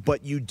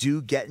but you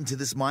do get into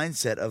this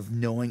mindset of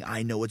knowing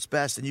I know what's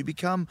best, and you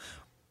become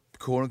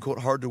quote unquote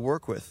hard to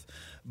work with,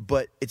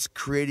 but it's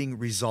creating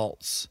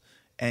results,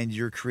 and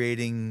you're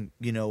creating,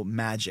 you know,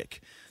 magic.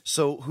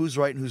 So who's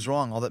right and who's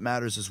wrong? All that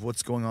matters is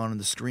what's going on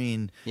the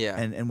screen,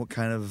 and what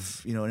kind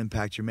of, you know, an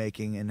impact you're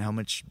making, and how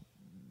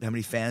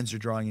many fans you're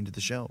drawing into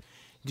the show.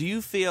 Do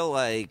you feel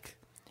like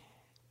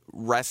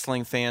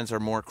wrestling fans are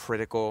more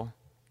critical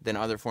than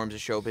other forms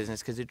of show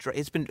business? Because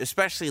it's been,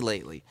 especially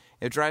lately,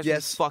 it drives me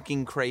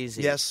fucking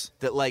crazy. Yes.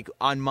 That, like,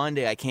 on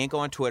Monday, I can't go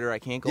on Twitter, I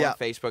can't go on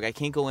Facebook, I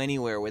can't go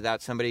anywhere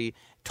without somebody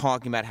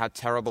talking about how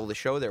terrible the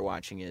show they're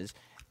watching is.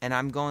 And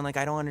I'm going, like,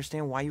 I don't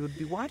understand why you would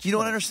be watching. You know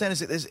what I understand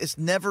is it's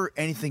never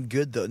anything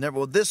good, though. Never.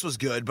 Well, this was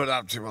good, but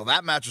well,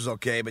 that match was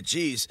okay. But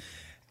geez,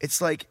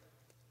 it's like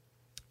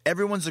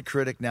everyone's a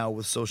critic now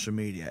with social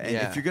media, and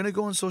if you're gonna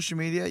go on social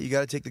media, you got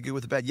to take the good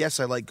with the bad.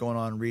 Yes, I like going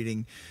on and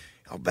reading.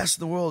 Best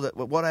in the world.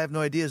 What I have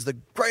no idea is the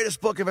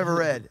greatest book I've ever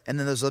read. And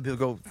then there's other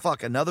people go,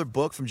 fuck, another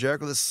book from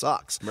Jericho? This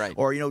sucks. Right.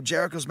 Or, you know,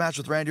 Jericho's match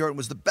with Randy Orton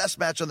was the best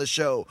match on the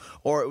show.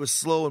 Or it was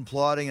slow and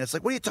plodding. And it's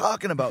like, what are you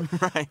talking about?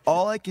 Right.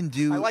 All I can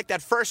do. I like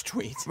that first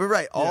tweet. We're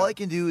right. All I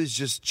can do is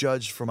just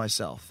judge for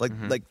myself.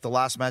 Like the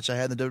last match I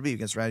had in the WWE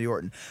against Randy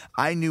Orton.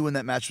 I knew when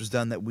that match was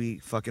done that we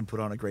fucking put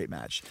on a great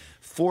match.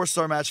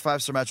 4-star match,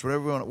 5-star match,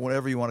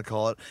 whatever you want to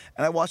call it.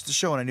 And I watched the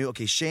show and I knew,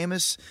 okay,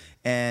 Sheamus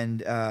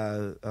and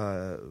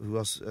who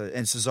else?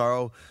 And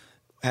Cesaro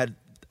had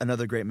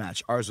another great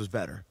match. Ours was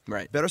better.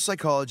 Right. Better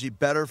psychology,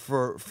 better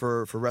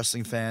for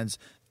wrestling fans.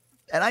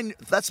 And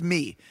that's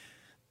me.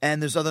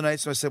 And there's other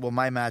nights when I say, well,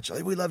 my match,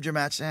 we loved your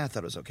match. I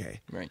thought it was okay.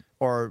 Right.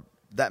 Or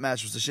that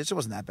match was the shit. So it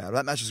wasn't that bad. Or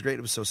that match was great.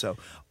 It was so-so.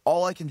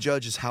 All I can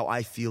judge is how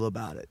I feel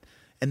about it.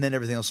 And then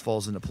everything else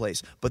falls into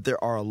place. But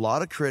there are a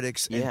lot of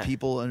critics and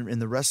people in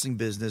the wrestling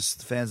business,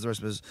 the fans of the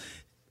wrestling business.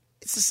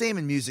 It's the same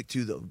in music,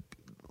 too, though.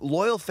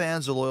 Loyal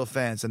fans are loyal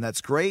fans, and that's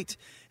great,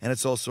 and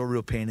it's also a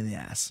real pain in the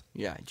ass.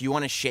 Yeah. Do you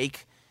want to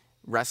shake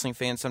wrestling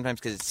fans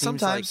sometimes? Because it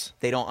seems like Sometimes.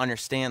 they don't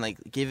understand. Like,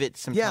 give it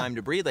some time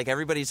to breathe. Like,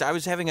 I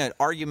was having an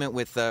argument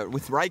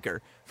with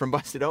Riker from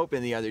Busted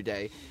Open the other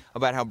day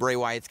about how Bray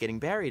Wyatt's getting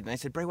buried. And I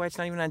said, Bray Wyatt's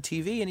not even on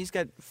TV, and he's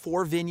got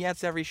 4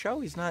 vignettes every show.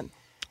 He's not...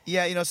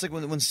 Yeah, you know, it's like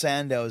when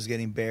Sandow was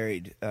getting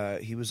buried.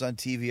 He was on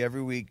TV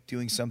every week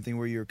doing something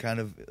where you're kind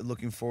of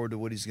looking forward to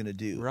what he's going to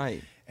do.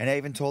 Right. And I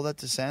even told that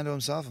to Sandow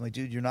himself. I'm like,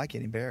 dude, you're not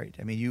getting buried.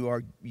 I mean,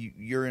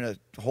 you're in a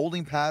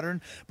holding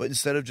pattern, but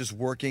instead of just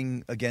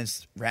working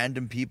against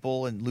random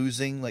people and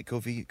losing, like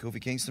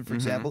Kofi Kingston, for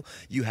example,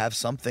 you have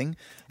something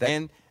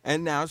that...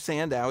 And now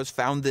Sandow has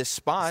found this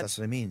spot. That's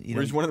what I mean.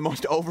 Where he's one of the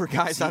most over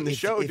guys on the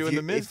show doing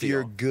the Miz If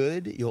you're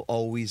good, you'll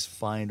always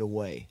find a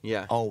way.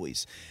 Yeah.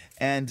 Always.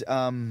 And,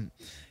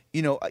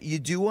 you know, you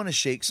do want to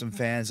shake some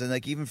fans. And,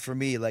 like, even for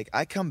me, like,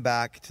 I come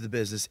back to the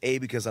business, A,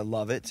 because I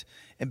love it,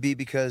 and B,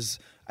 because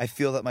I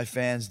feel that my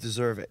fans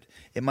deserve it.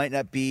 It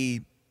might be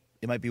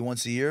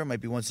once a year, it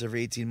might be once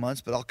every 18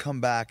 months, but I'll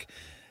come back.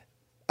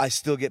 I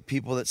still get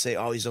people that say,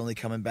 oh, he's only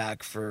coming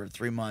back for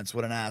 3 months.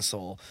 What an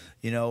asshole.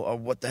 You know, or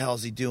what the hell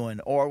is he doing?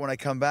 Or when I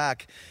come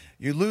back,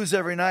 you lose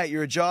every night,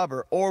 you're a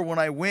jobber. Or when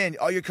I win,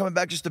 oh, you're coming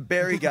back just to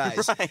bury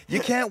guys. Right. You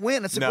can't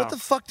win. It's like, what the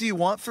fuck do you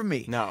want from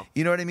me? No.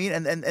 You know what I mean?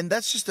 And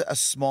that's just a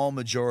small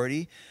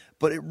majority.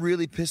 but it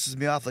really pisses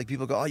me off. Like,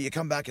 people go, oh, you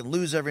come back and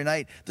lose every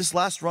night. This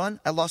last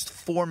run, I lost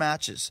 4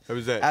 matches. That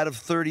was it. Out of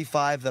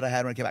 35 that I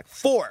had when I came back.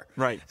 4.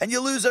 Right. And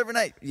you lose every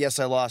night. Yes,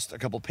 I lost a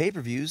couple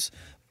pay-per-views.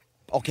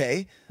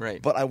 Okay.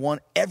 Right. But I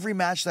won every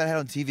match that I had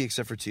on TV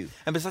except for 2.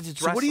 And besides,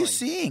 it's so wrestling. what are you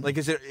seeing? Like,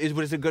 was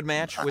it a good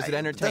match? Was it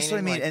entertaining? That's what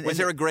I mean. Like, was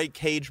there a great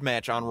cage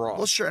match on Raw?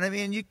 Well, sure. And I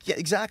mean, yeah,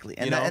 exactly.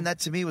 And, You know? and that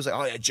to me was like,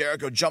 oh, yeah,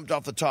 Jericho jumped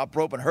off the top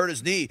rope and hurt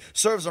his knee.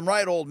 Serves him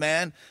right, old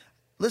man.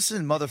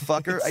 Listen,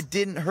 motherfucker, I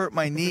didn't hurt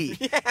my knee.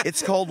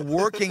 It's called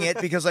working it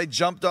because I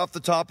jumped off the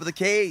top of the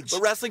cage.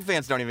 But wrestling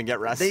fans don't even get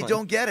wrestling. They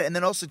don't get it. And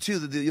then also,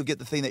 too, you'll get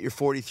the thing that you're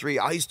 43.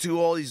 Oh, he's too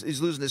old.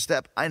 He's losing his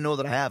step. I know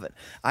that I haven't.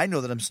 I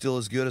know that I'm still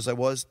as good as I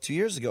was 2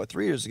 years ago,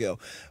 3 years ago.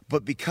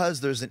 But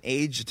because there's an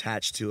age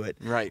attached to it,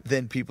 right,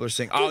 then people are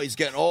saying, oh, he's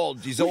getting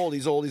old. He's old.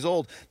 He's old. He's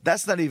old.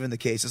 That's not even the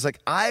case. It's like,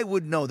 I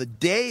would know the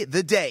day,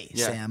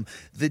 Sam,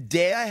 the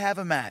day I have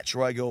a match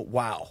where I go,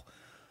 wow,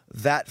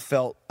 I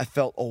felt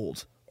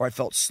old. Or I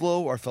felt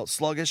slow, or I felt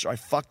sluggish, or I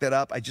fucked that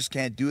up. I just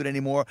can't do it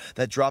anymore.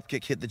 That drop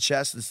kick hit the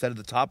chest instead of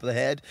the top of the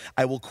head.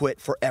 I will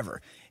quit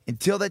forever.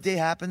 Until that day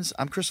happens,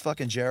 I'm Chris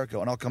fucking Jericho,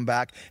 and I'll come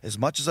back as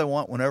much as I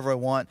want, whenever I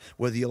want,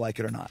 whether you like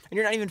it or not. And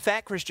you're not even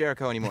fat Chris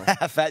Jericho anymore.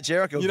 Fat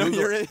Jericho. You know,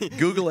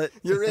 Google it.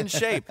 You're in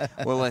shape.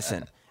 Well,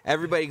 listen.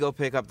 Everybody go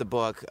pick up the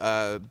book,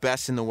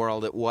 Best in the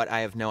World at What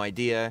I Have No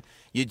Idea.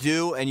 You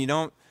do, and you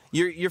don't.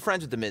 You're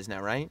friends with The Miz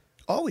now, right?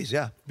 Always,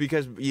 yeah.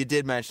 Because you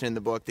did mention in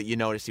the book that you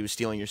noticed he was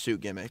stealing your suit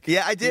gimmick.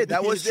 Yeah, I did.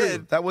 That was true.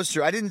 Did. That was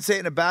true. I didn't say it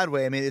in a bad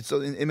way. I mean, it's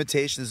an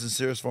imitation is a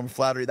serious form of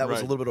flattery. That was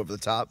a Right. little bit over the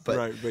top. But,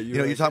 Right, but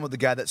you're talking about the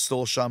guy that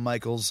stole Shawn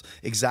Michaels'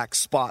 exact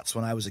spots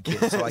when I was a kid.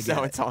 So I get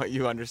So it. it's all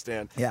you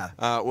understand. Yeah.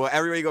 Well,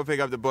 everybody go pick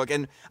up the book.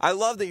 And I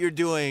love that you're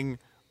doing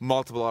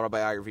multiple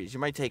autobiographies. You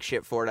might take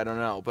shit for it. I don't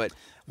know. But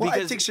Well, I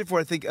because take shit for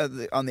it, I think,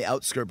 on the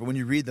outskirt, but when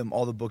you read them,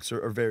 all the books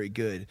are very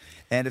good.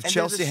 And if And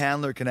Chelsea there's a-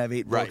 Handler can have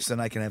 8 Right. books, then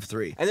I can have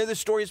 3. And they're the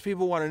stories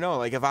people want to know.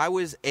 Like, if I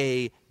was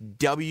a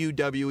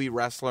WWE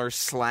wrestler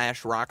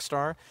 / rock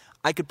star,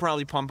 I could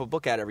probably pump a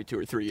book out every 2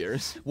 or 3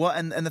 years. Well,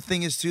 and the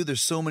thing is, too,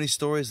 there's so many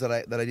stories that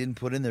I didn't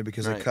put in there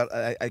because Right.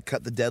 I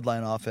cut the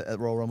deadline off at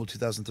Royal Rumble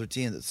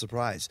 2013. That's a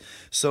surprise.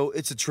 So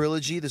it's a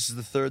trilogy. This is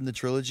the third in the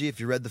trilogy. If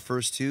you read the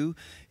first 2,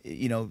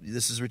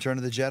 this is Return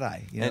of the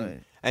Jedi. You know?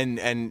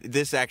 And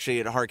this actually,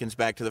 it harkens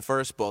back to the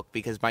first book,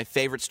 because my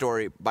favorite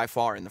story by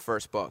far in the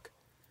first book,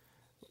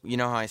 you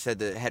know how I said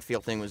the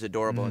Hetfield thing was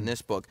adorable in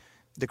this book?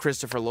 The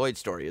Christopher Lloyd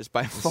story is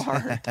by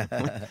far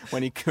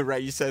when he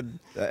right. You said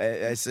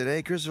I said,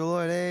 hey, Christopher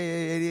Lloyd,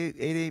 hey,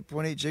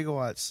 88.8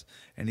 gigawatts.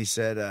 And he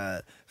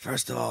said,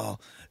 first of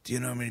all, do you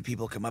know how many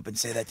people come up and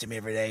say that to me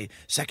every day?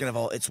 Second of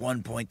all, it's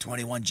 1.21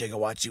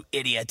 gigawatts, you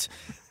idiot.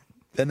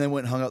 And then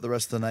went and hung out the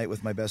rest of the night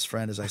with my best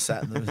friend as I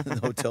sat in the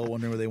hotel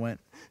wondering where they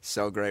went.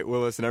 so great.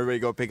 Well, listen, everybody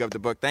go pick up the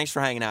book. Thanks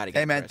for hanging out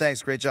again. Hey, man, Chris.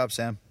 thanks. Great job,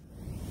 Sam.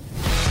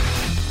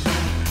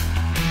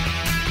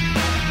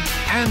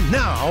 And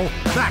now,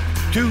 back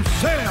to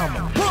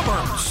Sam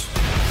Roberts.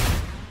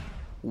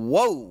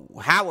 Whoa,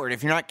 Howard,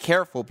 if you're not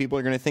careful, people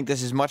are going to think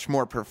this is much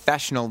more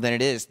professional than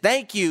it is.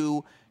 Thank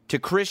you to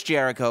Chris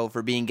Jericho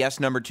for being guest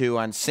number 2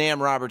 on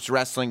Sam Roberts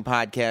Wrestling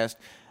Podcast.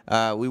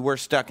 We were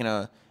stuck in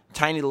a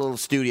tiny little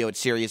studio at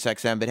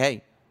SiriusXM, but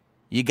hey,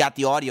 you got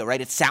the audio, right?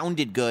 It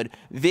sounded good.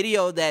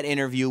 Video of that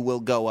interview will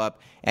go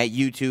up at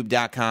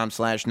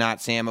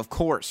youtube.com/notsam. Of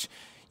course,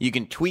 you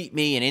can tweet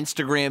me and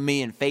Instagram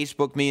me and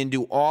Facebook me and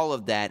do all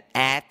of that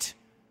at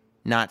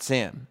Not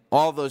Sam.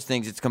 All those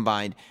things, it's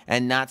combined.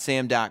 And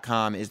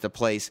notsam.com is the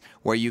place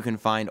where you can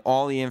find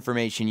all the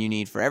information you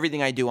need for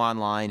everything I do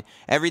online,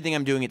 everything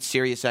I'm doing at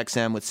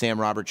SiriusXM with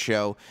Sam Roberts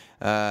Show,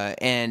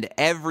 and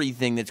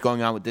everything that's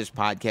going on with this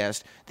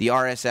podcast, the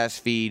RSS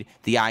feed,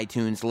 the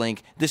iTunes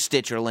link, the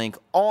Stitcher link,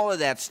 all of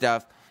that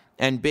stuff,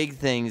 and big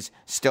things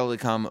still to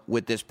come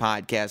with this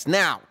podcast.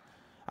 Now,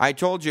 I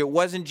told you it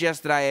wasn't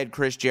just that I had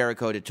Chris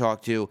Jericho to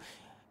talk to.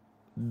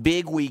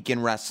 Big week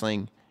in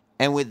wrestling.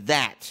 And with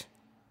that,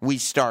 we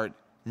start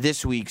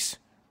this week's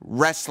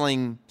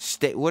wrestling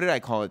state. What did I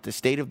call it? The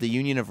State of the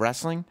Union of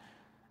Wrestling?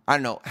 I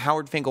don't know.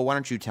 Howard Finkel, why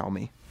don't you tell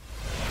me?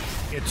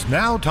 It's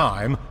now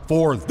time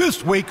for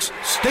this week's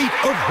State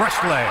of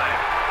Wrestling.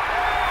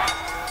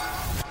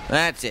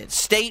 That's it.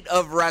 State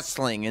of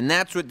Wrestling. And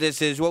that's what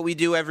this is. What we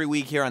do every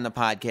week here on the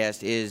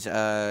podcast is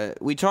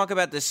we talk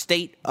about the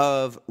state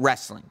of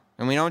wrestling.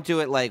 And we don't do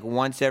it like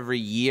once every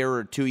year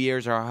or 2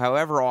 years or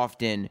however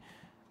often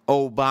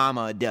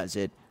Obama does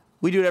it.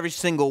 We do it every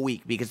single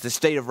week because the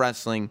state of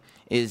wrestling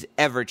is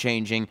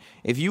ever-changing.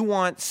 If you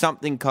want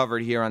something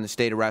covered here on the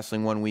state of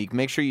wrestling one week,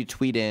 make sure you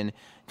tweet in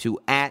to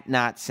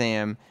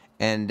 @NotSam,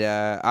 and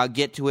I'll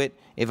get to it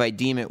if I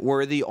deem it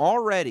worthy.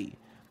 Already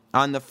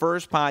on the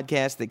first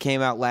podcast that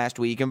came out last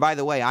week, and by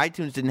the way,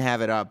 iTunes didn't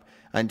have it up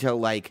until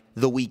like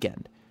the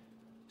weekend.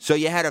 So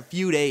you had a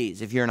few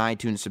days, if you're an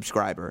iTunes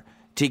subscriber,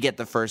 to get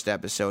the first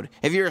episode.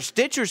 If you're a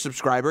Stitcher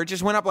subscriber, it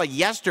just went up like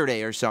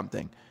yesterday or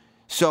something.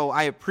 So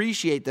I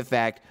appreciate the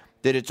fact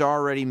that it's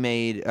already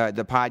made,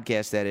 the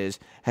podcast that is,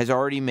 has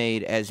already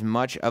made as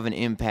much of an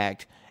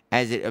impact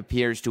as it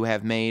appears to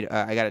have made.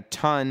 I got a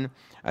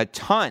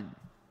ton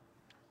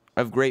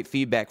of great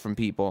feedback from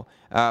people.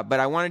 But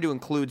I wanted to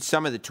include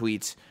some of the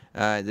tweets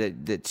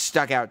that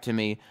stuck out to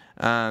me.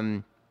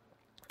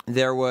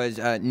 There was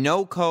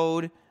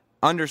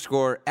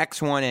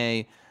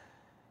NoCode_X1A.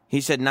 He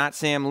said, "Not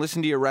Sam,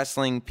 listen to your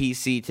wrestling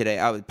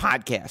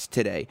podcast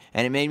today,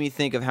 and it made me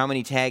think of how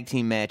many tag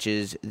team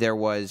matches there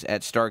was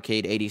at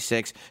Starrcade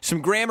 86.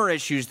 Some grammar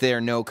issues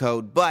there, No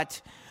Code,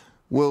 but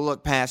we'll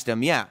look past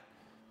them. Yeah,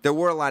 there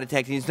were a lot of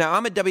tag teams. Now,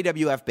 I'm a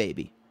WWF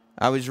baby.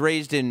 I was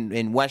raised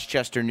in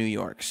Westchester, New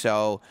York,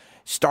 so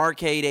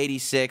Starrcade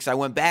 86, I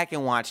went back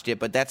and watched it,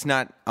 but that's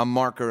not a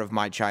marker of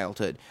my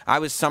childhood. I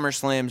was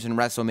SummerSlams and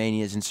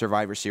WrestleManias and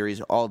Survivor Series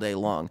all day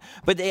long.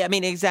 But,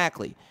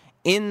 exactly.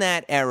 In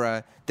that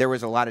era, there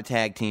was a lot of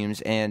tag teams,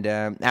 and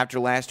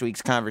after last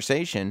week's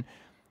conversation,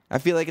 I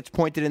feel like it's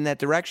pointed in that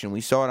direction.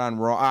 We saw it on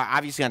Raw,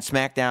 obviously on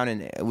SmackDown,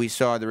 and we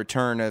saw the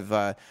return of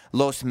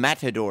Los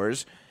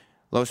Matadors.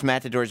 Los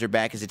Matadors are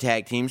back as a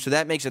tag team, so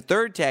that makes a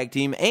third tag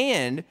team,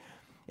 and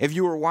if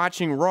you were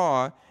watching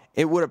Raw,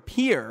 it would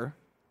appear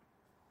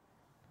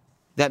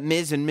that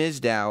Miz and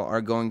Mizdow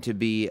are going to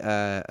be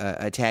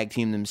a tag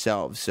team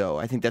themselves. So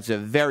I think that's a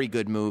very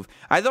good move.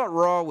 I thought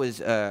Raw was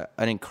an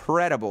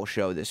incredible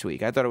show this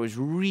week. I thought it was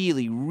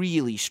really,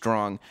 really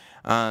strong.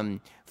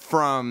 I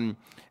don't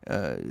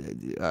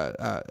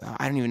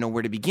even know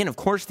where to begin. Of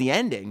course, the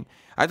ending.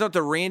 I thought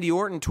the Randy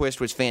Orton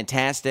twist was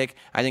fantastic.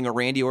 I think a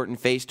Randy Orton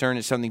face turn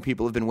is something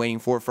people have been waiting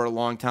for a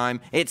long time.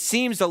 It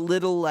seems a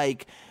little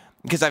like,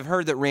 because I've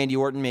heard that Randy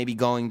Orton may be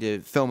going to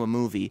film a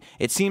movie.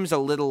 It seems a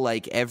little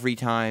like every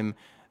time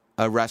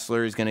a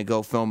wrestler is going to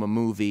go film a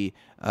movie,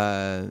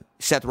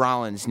 Seth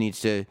Rollins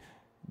needs to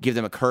give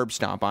them a curb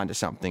stomp onto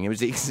something. It was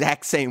the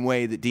exact same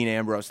way that Dean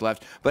Ambrose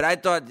left. But I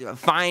thought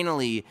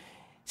finally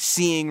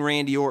seeing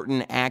Randy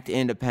Orton act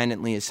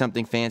independently is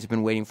something fans have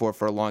been waiting for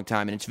a long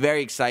time, and it's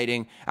very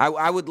exciting.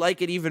 I would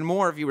like it even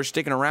more if you were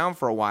sticking around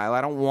for a while.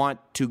 I don't want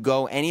to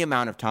go any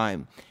amount of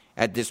time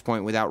at this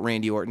point without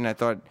Randy Orton. I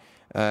thought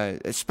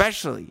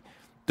especially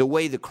the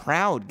way the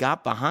crowd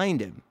got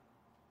behind him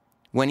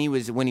when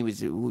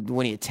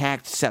he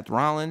attacked Seth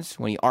Rollins,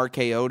 when he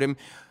RKO'd him.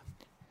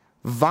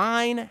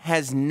 Vine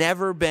has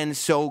never been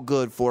so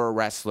good for a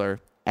wrestler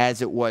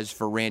as it was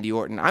for Randy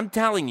Orton. I'm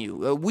telling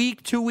you,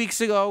 2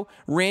 weeks ago,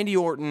 Randy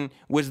Orton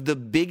was the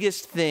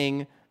biggest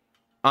thing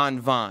on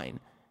Vine,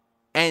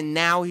 and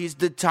now he's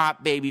the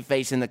top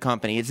babyface in the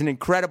company. It's an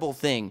incredible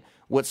thing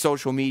what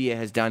social media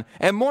has done,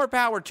 and more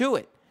power to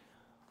it.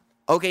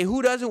 Okay,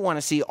 who doesn't want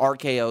to see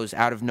RKOs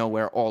out of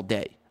nowhere all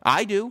day?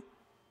 I do.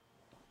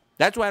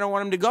 That's why I don't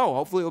want him to go.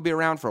 Hopefully he'll be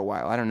around for a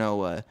while. I don't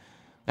know. I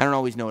don't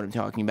always know what I'm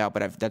talking about,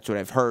 but that's what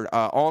I've heard.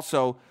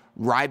 Also,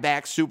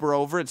 Ryback super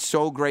over. It's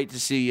so great to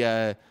see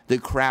the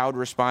crowd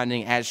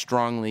responding as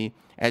strongly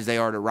as they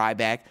are to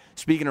Ryback.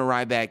 Speaking of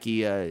Ryback,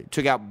 he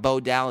took out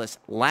Bo Dallas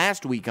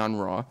last week on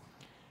Raw.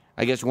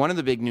 I guess one of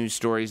the big news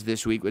stories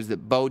this week was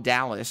that Bo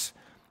Dallas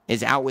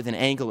is out with an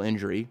ankle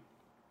injury.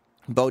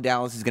 Bo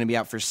Dallas is going to be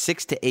out for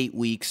 6 to 8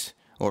 weeks,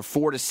 or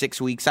 4 to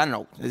 6 weeks. I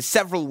don't know,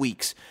 several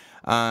weeks.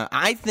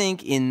 I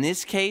think in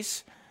this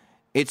case,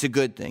 it's a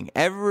good thing.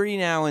 Every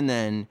now and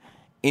then,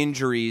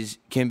 injuries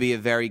can be a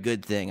very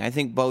good thing. I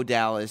think Bo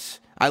Dallas,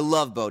 I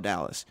love Bo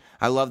Dallas.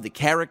 I love the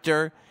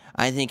character.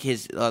 I think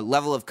his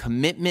level of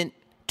commitment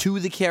to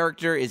the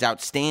character is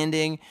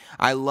outstanding.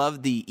 I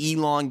love the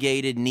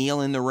elongated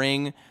kneel in the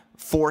ring,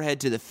 forehead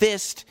to the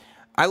fist.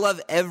 I love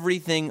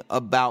everything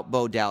about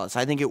Bo Dallas.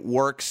 I think it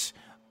works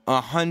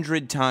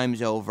 100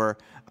 times over,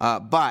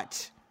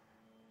 but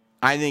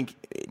I think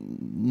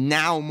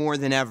now more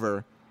than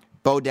ever,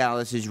 Bo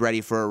Dallas is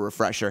ready for a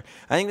refresher.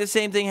 I think the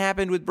same thing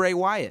happened with Bray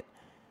Wyatt.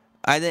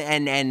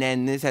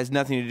 And this has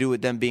nothing to do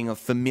with them being a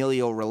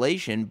familial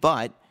relation,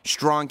 but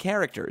strong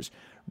characters.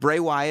 Bray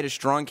Wyatt, a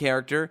strong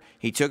character.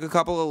 He took a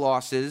couple of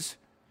losses.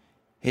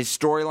 His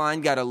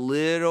storyline got a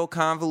little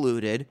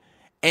convoluted,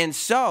 and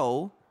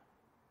so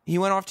he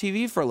went off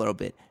TV for a little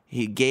bit.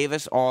 He gave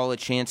us all a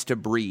chance to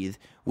breathe.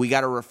 We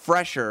got a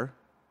refresher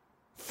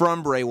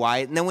from Bray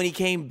Wyatt, and then when he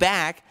came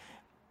back,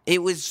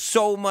 it was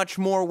so much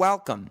more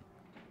welcome.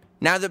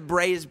 Now that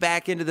Bray is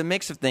back into the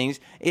mix of things,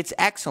 it's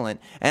excellent.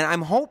 And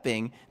I'm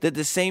hoping that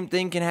the same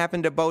thing can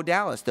happen to Bo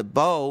Dallas. That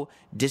Bo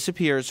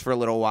disappears for a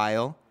little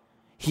while,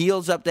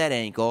 heals up that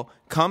ankle,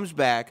 comes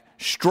back,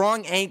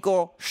 strong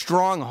ankle,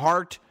 strong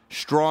heart,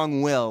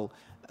 strong will,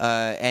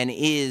 and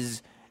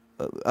is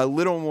a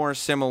little more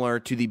similar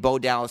to the Bo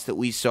Dallas that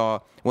we saw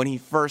when he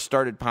first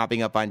started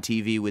popping up on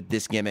TV with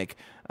this gimmick.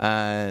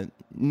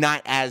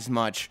 Not as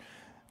much,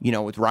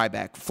 with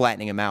Ryback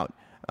flattening him out.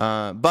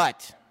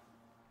 But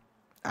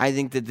I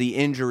think that the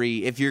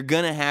injury, if you're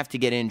going to have to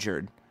get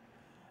injured,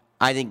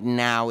 I think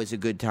now is a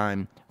good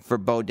time for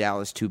Bo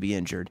Dallas to be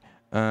injured.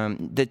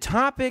 The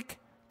topic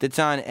that's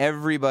on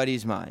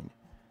everybody's mind,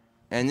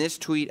 and this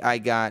tweet I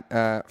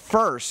got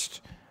first,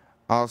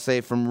 I'll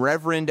say from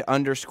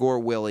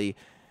Reverend_Willie.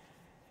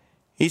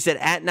 He said,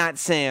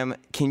 @NotSam,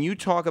 can you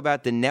talk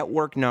about the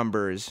network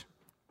numbers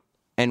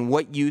and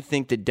what you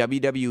think the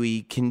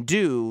WWE can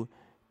do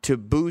to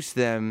boost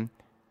them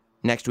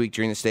next week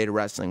during the State of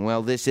Wrestling.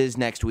 Well, this is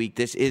next week.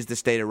 This is the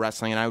State of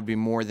Wrestling, and I would be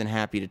more than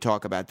happy to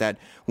talk about that.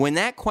 When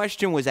that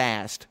question was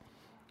asked,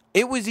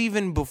 it was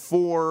even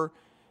before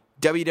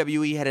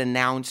WWE had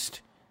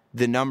announced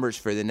the numbers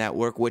for the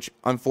network, which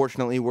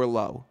unfortunately were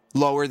low.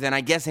 Lower than,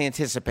 I guess,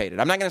 anticipated.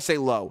 I'm not going to say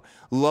low.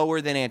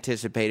 Lower than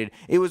anticipated.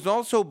 It was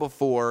also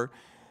before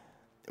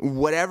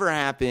whatever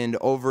happened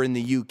over in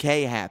the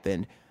UK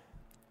happened.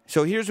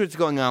 So here's what's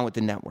going on with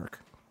the network.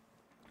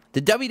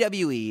 The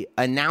WWE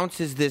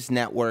announces this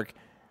network.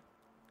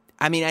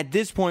 I mean, at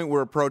this point,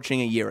 we're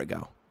approaching a year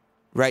ago,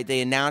 right?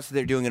 They announced that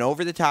they're doing an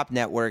over-the-top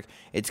network.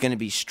 It's going to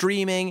be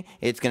streaming.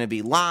 It's going to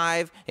be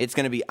live. It's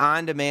going to be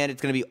on demand.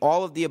 It's going to be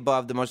all of the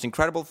above, the most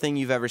incredible thing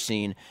you've ever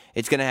seen.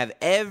 It's going to have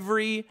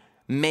every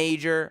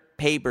major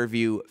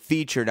pay-per-view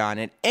featured on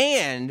it,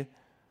 and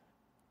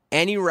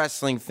any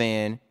wrestling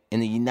fan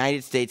in the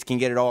United States can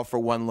get it all for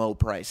one low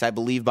price. I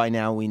believe by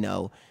now we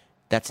know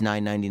that's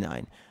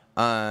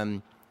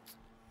 $9.99.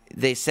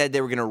 They said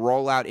they were going to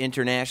roll out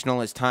international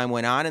as time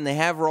went on, and they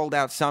have rolled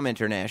out some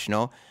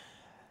international.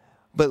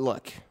 But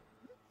look,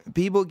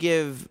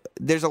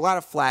 there's a lot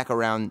of flack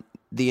around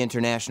the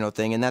international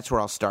thing, and that's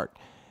where I'll start.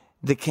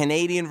 The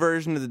Canadian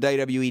version of the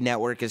WWE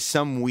Network is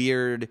some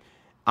weird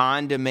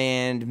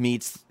on-demand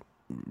meets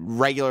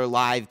regular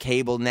live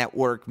cable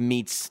network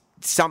meets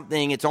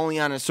something. It's only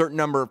on a certain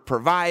number of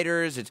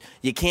providers.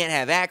 You can't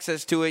have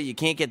access to it. You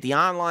can't get the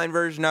online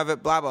version of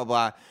it, blah, blah,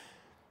 blah.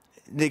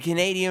 The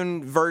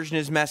Canadian version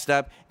is messed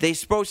up.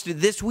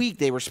 This week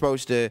they were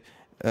supposed to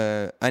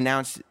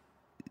announce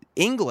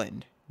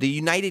England, the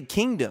United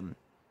Kingdom,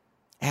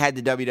 had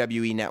the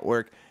WWE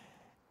Network.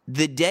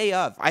 The day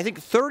of, I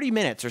think 30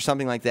 minutes or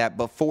something like that,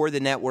 before the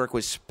network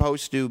was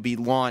supposed to be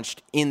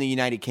launched in the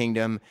United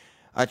Kingdom,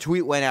 a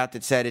tweet went out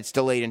that said it's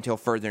delayed until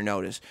further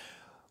notice,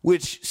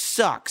 which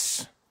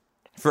sucks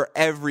for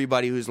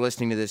everybody who's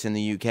listening to this in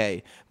the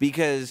UK,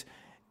 because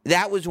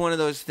that was one of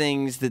those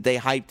things that they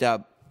hyped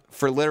up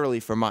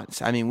for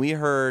months. I mean, we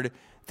heard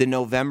the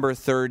November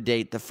 3rd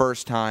date the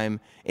first time.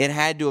 It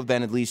had to have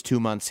been at least 2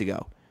 months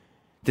ago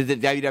that the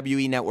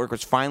WWE Network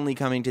was finally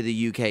coming to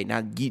the UK.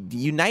 Now, the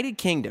United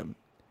Kingdom,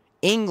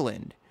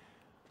 England,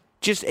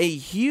 just a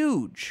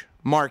huge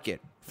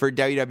market for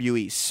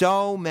WWE.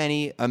 So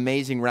many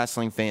amazing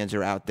wrestling fans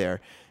are out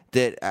there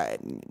that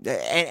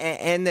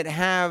and that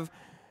have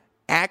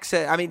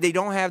access. I mean, they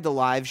don't have the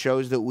live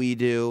shows that we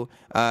do.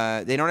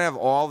 They don't have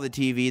all the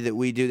TV that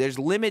we do. There's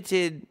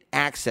limited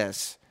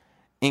access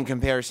in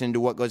comparison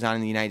to what goes on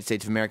in the United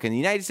States of America. In the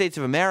United States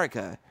of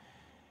America,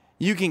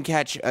 you can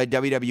catch a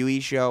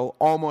WWE show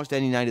almost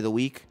any night of the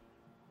week.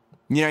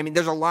 You know what I mean?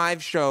 There's a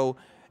live show.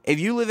 If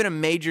you live in a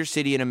major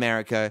city in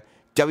America,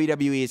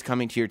 WWE is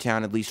coming to your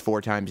town at least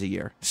 4 times a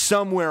year,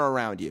 somewhere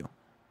around you,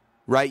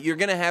 right? You're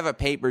going to have a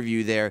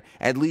pay-per-view there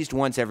at least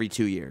once every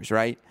 2 years,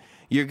 right?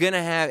 You're going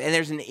to have, and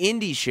there's an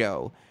indie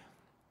show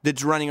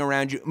that's running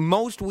around you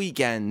most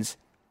weekends,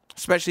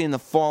 especially in the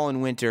fall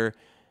and winter.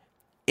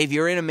 If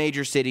you're in a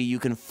major city, you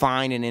can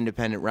find an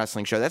independent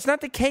wrestling show. That's not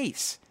the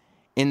case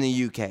in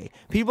the UK.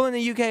 People in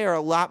the UK are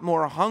a lot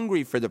more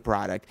hungry for the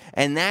product,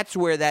 and that's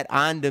where that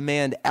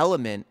on-demand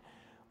element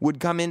would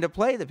come into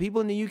play. The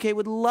people in the UK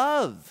would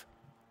love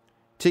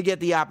to get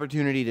the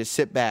opportunity to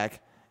sit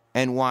back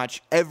and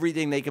watch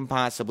everything they can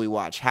possibly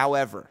watch.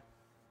 However,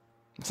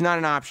 it's not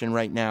an option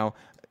right now.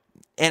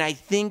 And I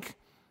think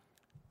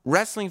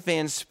wrestling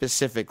fans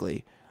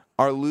specifically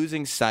are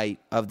losing sight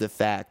of the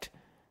fact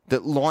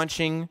that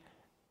launching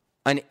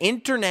an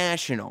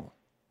international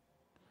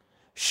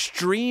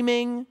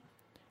streaming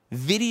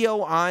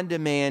video on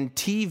demand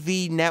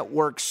TV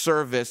network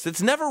service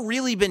that's never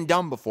really been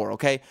done before,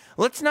 okay?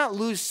 Let's not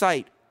lose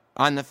sight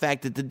on the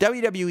fact that the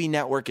WWE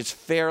Network is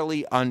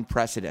fairly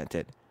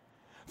unprecedented.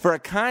 For a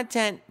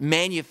content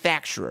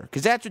manufacturer,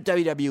 because that's what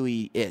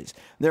WWE is.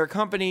 They're a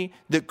company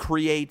that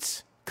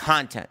creates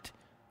content.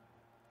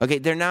 Okay,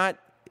 they're not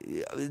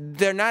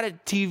a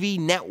TV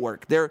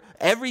network.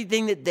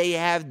 Everything that they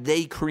have,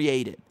 they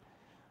created.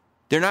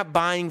 They're not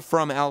buying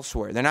from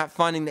elsewhere. They're not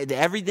funding.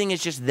 Everything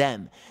is just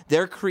them.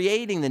 They're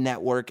creating the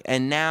network,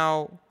 and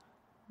now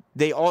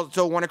they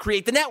also want to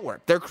create the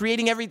network. They're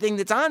creating everything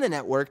that's on the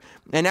network,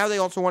 and now they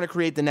also want to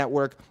create the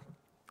network,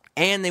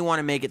 and they want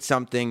to make it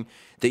something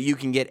that you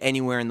can get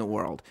anywhere in the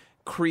world.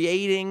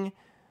 Creating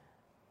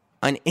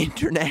an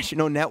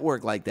international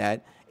network like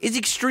that is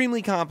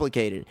extremely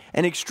complicated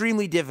and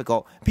extremely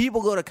difficult.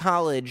 People go to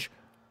college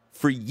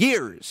for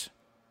years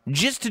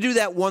just to do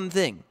that one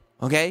thing,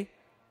 okay?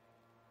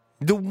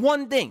 The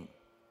one thing.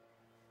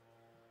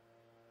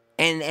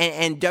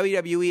 And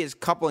WWE is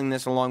coupling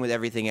this along with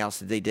everything else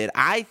that they did.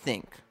 I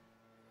think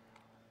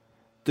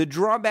the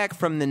drawback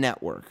from the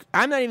network,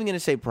 I'm not even going to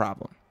say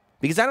problem,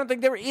 because I don't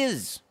think there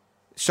is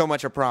so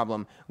much a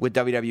problem with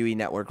WWE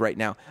Network right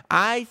now.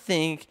 I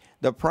think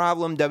the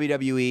problem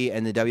WWE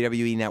and the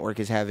WWE Network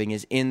is having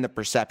is in the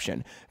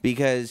perception,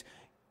 because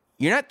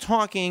you're not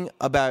talking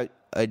about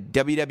a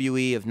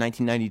WWE of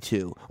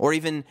 1992 or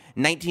even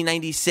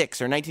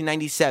 1996 or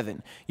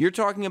 1997. You're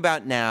talking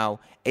about now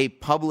a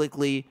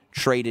publicly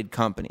traded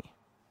company.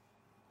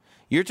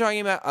 You're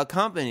talking about a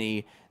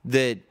company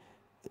that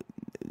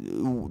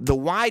the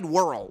wide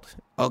world,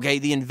 okay,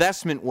 the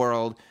investment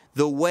world,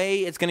 the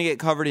way it's going to get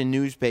covered in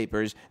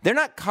newspapers, they're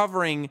not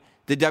covering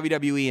the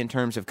WWE in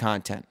terms of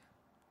content.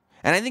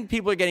 And I think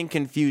people are getting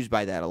confused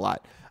by that a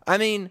lot. I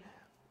mean,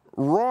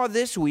 Raw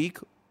this week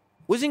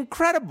was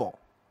incredible.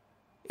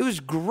 It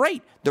was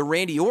great. The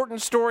Randy Orton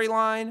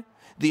storyline,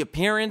 the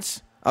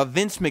appearance of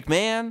Vince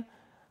McMahon.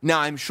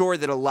 Now, I'm sure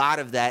that a lot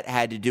of that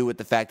had to do with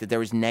the fact that there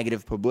was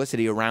negative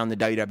publicity around the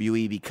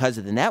WWE because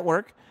of the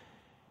network.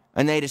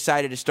 And they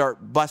decided to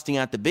start busting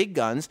out the big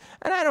guns.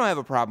 And I don't have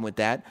a problem with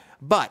that.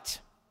 But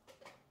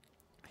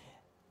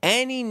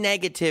any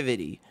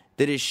negativity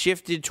that is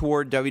shifted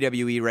toward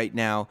WWE right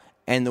now,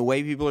 and the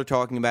way people are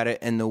talking about it,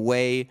 and the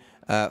way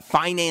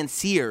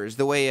financiers,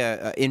 the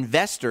way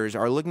investors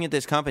are looking at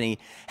this company,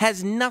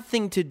 has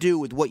nothing to do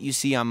with what you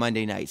see on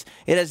Monday nights.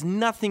 It has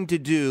nothing to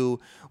do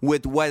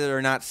with whether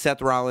or not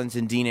Seth Rollins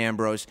and Dean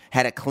Ambrose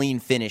had a clean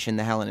finish in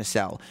the Hell in a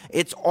Cell.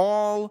 It's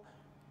all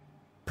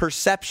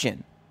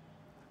perception.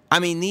 I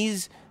mean,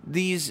 the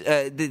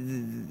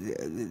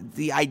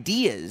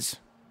ideas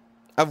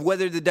of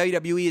whether the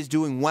WWE is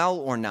doing well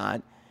or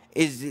not,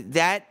 is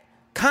that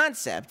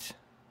concept,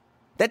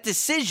 that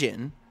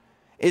decision,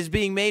 is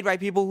being made by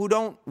people who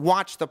don't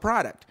watch the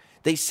product.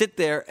 They sit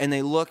there and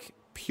they look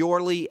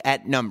purely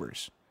at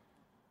numbers.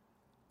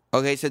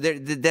 Okay, so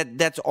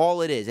that's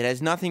all it is. It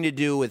has nothing to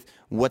do with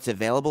what's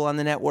available on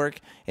the network.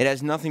 It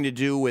has nothing to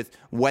do with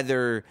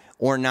whether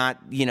or not,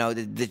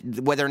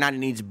 whether or not it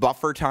needs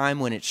buffer time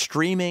when it's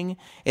streaming.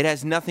 It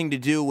has nothing to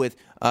do with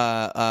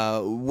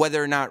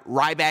whether or not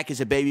Ryback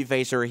is a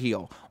babyface or a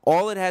heel.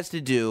 All it has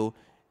to do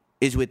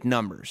is with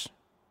numbers.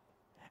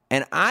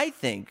 And I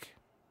think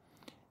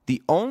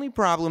the only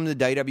problem the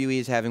WWE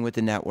is having with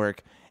the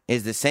network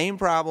is the same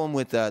problem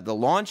with the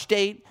launch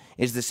date,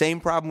 is the same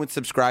problem with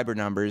subscriber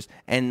numbers,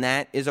 and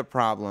that is a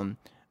problem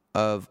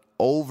of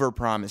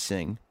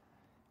over-promising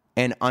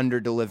and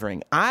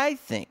under-delivering. I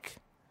think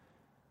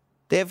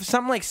they have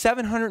something like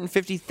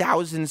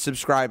 750,000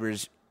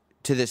 subscribers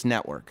to this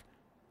network.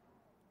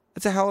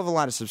 That's a hell of a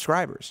lot of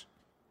subscribers.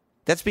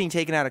 That's being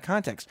taken out of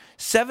context.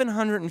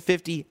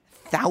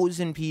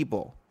 750,000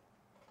 people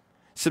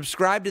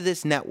subscribe to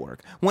this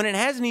network when it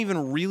hasn't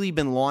even really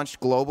been launched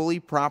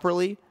globally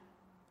properly.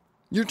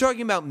 You're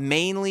talking about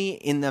mainly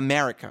in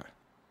America.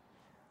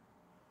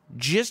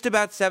 Just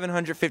about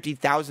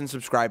 750,000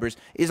 subscribers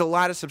is a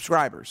lot of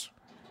subscribers.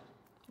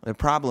 The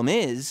problem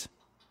is,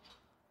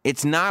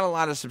 it's not a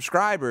lot of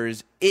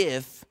subscribers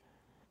if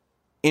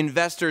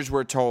investors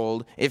were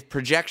told, if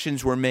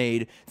projections were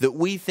made, that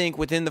we think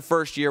within the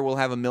first year we'll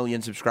have 1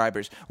 million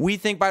subscribers. We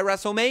think by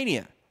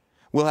WrestleMania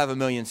we'll have 1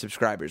 million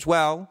subscribers.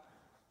 Well,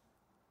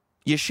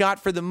 you shot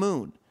for the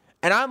moon.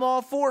 And I'm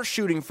all for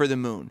shooting for the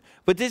moon.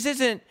 But this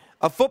isn't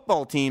a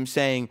football team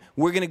saying,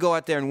 we're going to go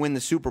out there and win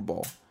the Super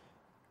Bowl.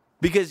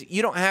 Because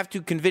you don't have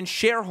to convince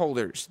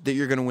shareholders that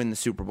you're going to win the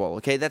Super Bowl,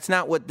 okay? That's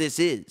not what this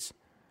is.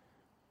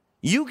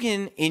 You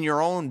can, in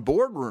your own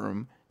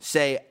boardroom,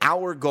 say,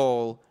 our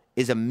goal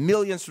is 1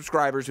 million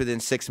subscribers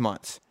within 6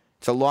 months.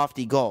 It's a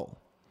lofty goal.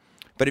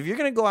 But if you're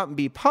going to go out and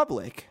be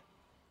public,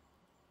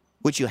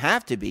 which you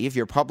have to be if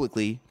you're a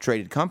publicly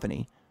traded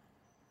company,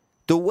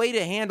 the way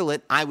to handle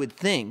it, I would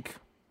think,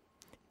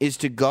 is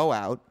to go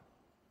out,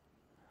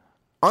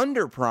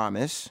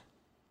 underpromise,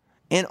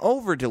 and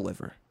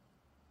overdeliver.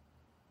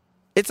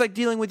 It's like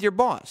dealing with your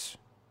boss,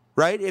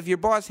 right? If your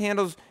boss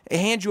hands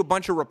you a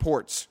bunch of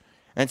reports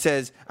and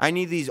says, I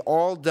need these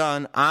all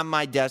done on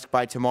my desk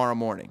by tomorrow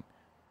morning.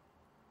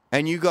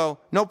 And you go,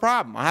 no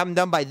problem, I'll have them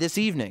done by this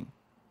evening.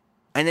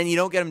 And then you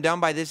don't get them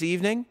done by this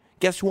evening,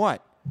 guess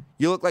what?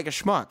 You look like a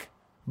schmuck.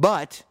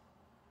 But,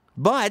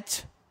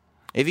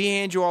 if he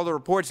hands you all the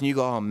reports and you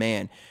go, oh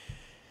man,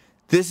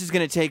 this is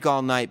going to take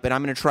all night, but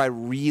I'm going to try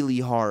really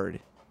hard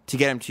to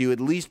get them to you at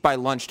least by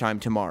lunchtime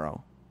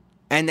tomorrow.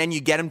 And then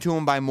you get them to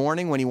him by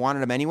morning when he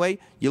wanted them anyway,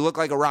 you look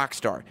like a rock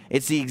star.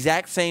 It's the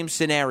exact same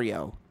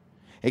scenario,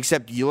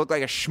 except you look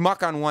like a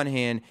schmuck on one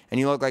hand and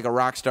you look like a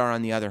rock star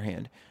on the other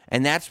hand.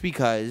 And that's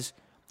because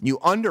you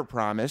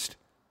underpromised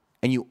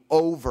and you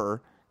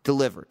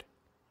over-delivered.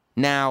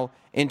 Now,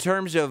 in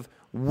terms of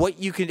what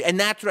you can, and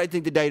that's what I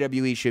think the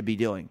WWE should be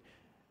doing.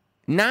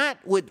 Not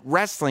with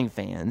wrestling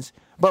fans,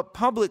 but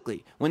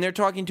publicly, when they're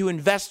talking to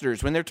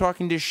investors, when they're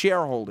talking to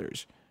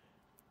shareholders.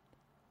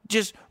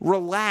 Just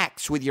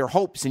relax with your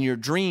hopes and your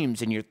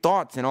dreams and your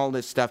thoughts and all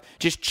this stuff.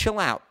 Just chill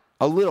out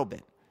a little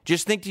bit.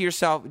 Just think to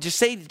yourself, just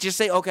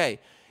say, okay,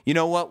 you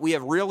know what? We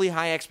have really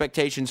high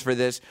expectations for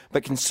this,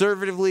 but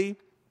conservatively,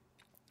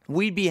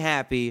 we'd be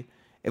happy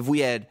if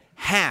we had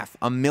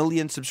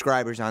 500,000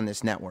 subscribers on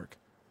this network.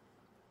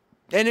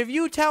 And if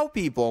you tell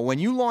people when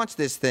you launch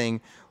this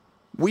thing,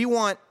 we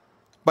want,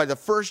 by the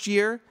first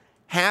year,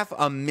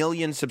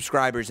 500,000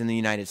 subscribers in the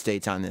United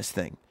States on this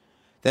thing.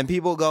 Then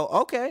people go,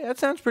 okay, that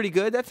sounds pretty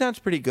good. That sounds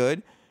pretty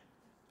good.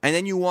 And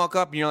then you walk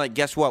up and you're like,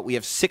 guess what? We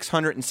have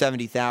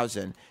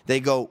 670,000. They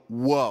go,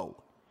 whoa,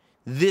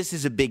 this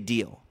is a big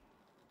deal.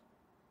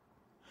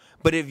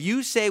 But if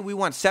you say we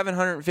want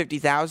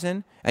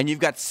 750,000 and you've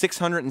got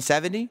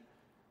 670,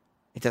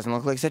 it doesn't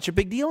look like such a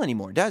big deal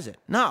anymore, does it?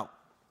 No.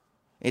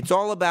 It's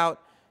all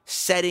about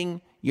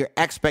setting your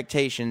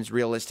expectations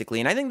realistically.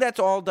 And I think that's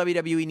all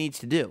WWE needs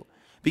to do.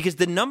 Because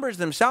the numbers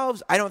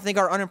themselves, I don't think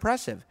are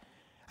unimpressive.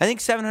 I think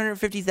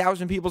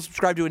 750,000 people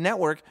subscribe to a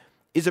network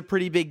is a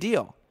pretty big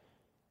deal.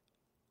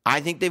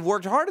 I think they've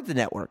worked hard at the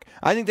network.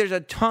 I think there's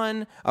a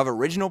ton of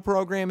original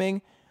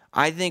programming.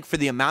 I think for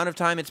the amount of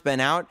time it's been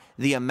out,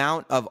 the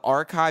amount of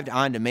archived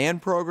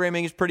on-demand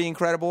programming is pretty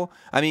incredible.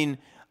 I mean,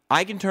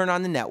 I can turn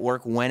on the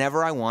network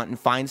whenever I want and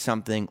find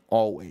something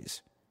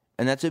always.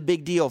 And that's a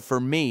big deal for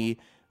me,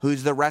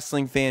 who's the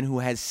wrestling fan who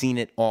has seen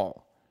it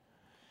all.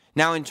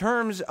 Now, in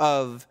terms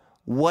of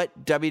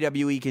what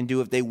WWE can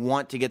do if they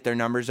want to get their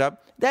numbers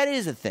up, that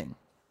is a thing.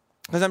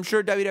 Because I'm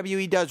sure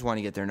WWE does want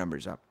to get their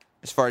numbers up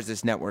as far as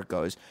this network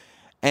goes.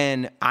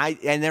 And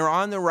they're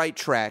on the right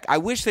track. I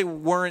wish they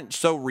weren't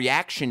so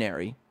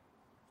reactionary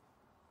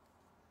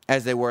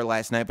as they were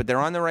last night, but they're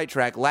on the right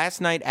track.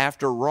 Last night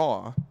after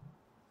Raw,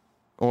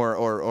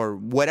 or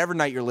whatever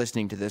night you're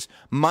listening to this,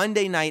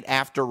 Monday night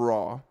after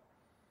Raw,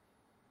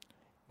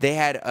 they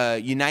had a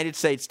United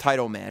States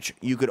title match.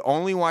 You could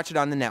only watch it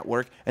on the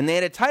network, and they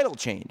had a title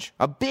change,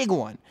 a big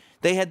one.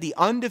 They had the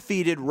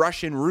undefeated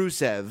Russian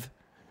Rusev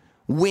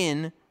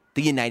win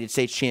the United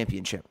States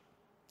Championship.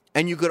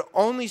 And you could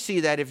only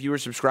see that if you were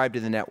subscribed to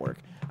the network.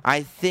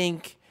 I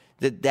think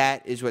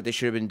that is what they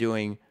should have been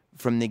doing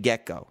from the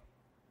get-go.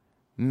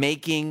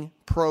 Making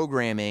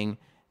programming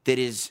that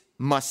is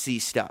must-see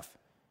stuff.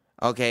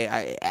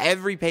 Okay,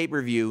 every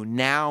pay-per-view,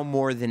 now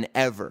more than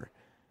ever,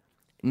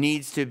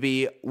 needs to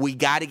be, we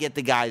got to get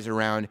the guys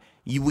around.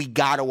 We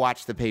got to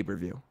watch the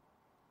pay-per-view.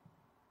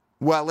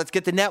 Well, let's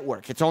get the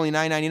network. It's only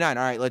 $9.99. All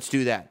right, let's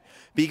do that.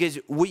 Because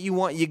what you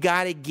want, you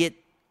got to get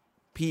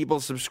people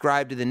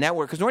subscribed to the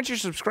network. Because once you're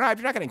subscribed,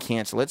 you're not going to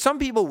cancel it. Some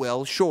people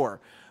will, sure.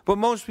 But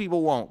most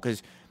people won't.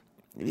 Because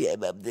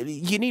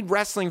you need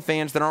wrestling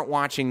fans that aren't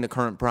watching the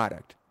current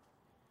product.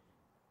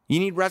 You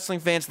need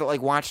wrestling fans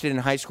that watched it in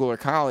high school or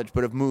college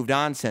but have moved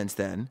on since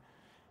then.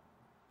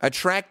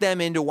 Attract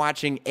them into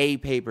watching a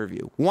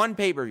pay-per-view. One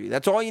pay-per-view.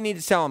 That's all you need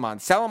to sell them on.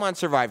 Sell them on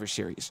Survivor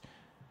Series.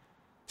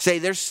 Say,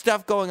 there's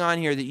stuff going on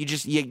here that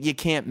you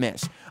can't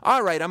miss.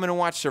 All right, I'm going to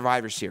watch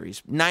Survivor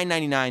Series.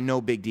 $9.99, no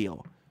big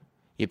deal.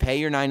 You pay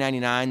your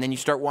 $9.99, then you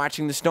start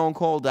watching the Stone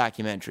Cold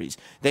documentaries.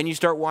 Then you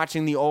start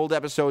watching the old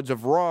episodes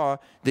of Raw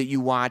that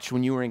you watched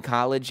when you were in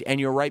college, and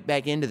you're right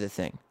back into the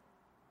thing.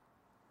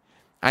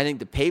 I think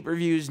the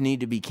pay-per-views need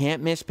to be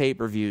can't-miss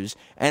pay-per-views,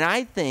 and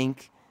I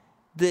think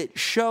that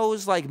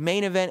shows like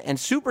Main Event and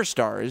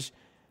Superstars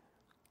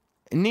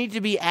need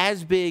to be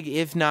as big,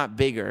 if not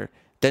bigger,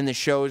 than the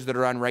shows that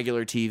are on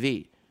regular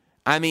TV.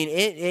 I mean,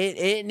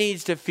 it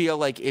needs to feel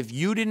like if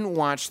you didn't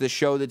watch the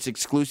show that's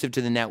exclusive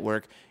to the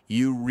network,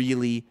 you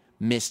really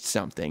missed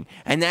something.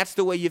 And that's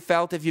the way you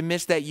felt if you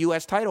missed that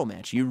U.S. title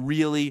match. You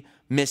really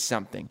missed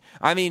something.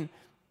 I mean,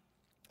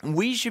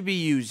 we should be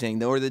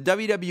using, or the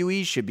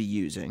WWE should be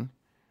using,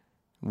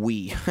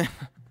 the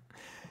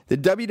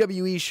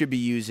WWE should be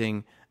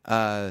using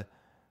the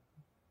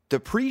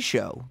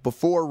pre-show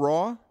before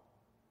Raw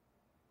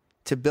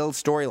to build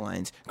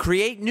storylines.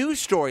 Create new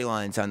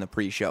storylines on the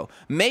pre-show.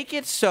 Make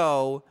it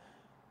so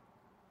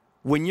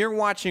when you're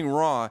watching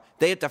Raw,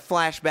 they have to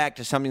flash back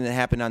to something that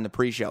happened on the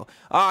pre-show.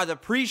 The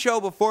pre-show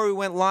before we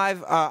went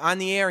live on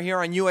the air here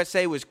on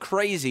USA was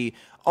crazy.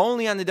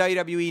 Only on the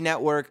WWE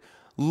Network.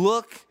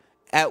 Look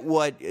at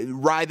what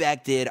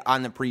Ryback did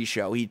on the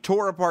pre-show. He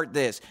tore apart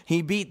this.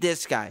 He beat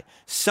this guy.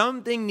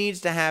 Something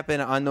needs to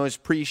happen on those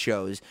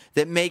pre-shows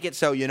that make it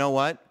so, you know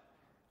what?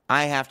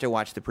 I have to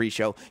watch the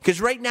pre-show.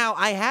 Because right now,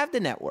 I have the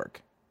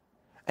network.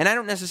 And I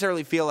don't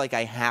necessarily feel like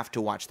I have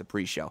to watch the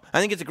pre-show. I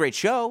think it's a great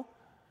show,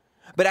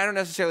 but I don't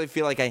necessarily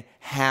feel like I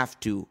have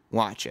to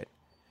watch it.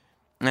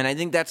 And I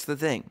think that's the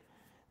thing.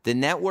 The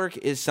network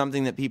is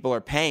something that people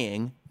are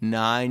paying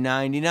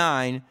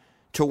 $9.99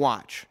 to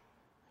watch.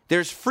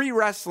 There's free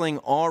wrestling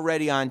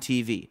already on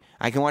TV.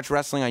 I can watch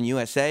wrestling on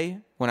USA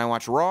when I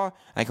watch Raw.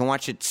 I can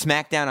watch it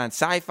SmackDown on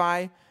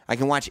Sci-Fi. I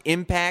can watch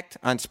Impact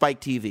on Spike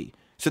TV.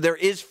 So there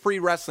is free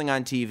wrestling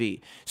on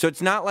TV. So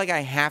it's not like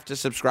I have to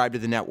subscribe to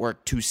the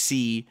network to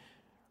see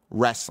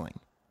wrestling.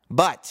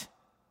 But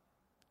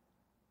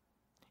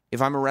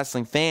if I'm a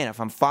wrestling fan, if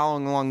I'm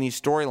following along these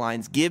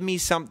storylines, give me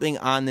something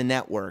on the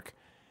network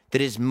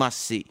that is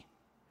must-see.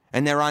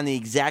 And they're on the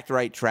exact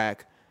right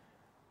track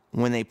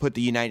when they put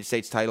the United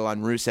States title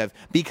on Rusev.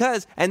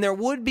 Because, and there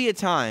would be a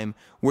time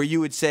where you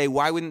would say,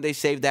 why wouldn't they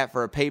save that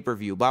for a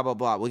pay-per-view, blah, blah,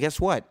 blah. Well, guess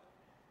what?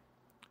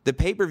 The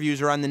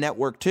pay-per-views are on the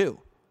network too.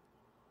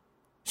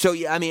 So,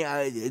 I mean,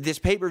 this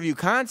pay-per-view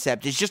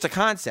concept is just a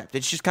concept.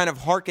 It's just kind of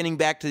hearkening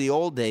back to the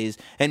old days,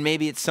 and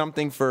maybe it's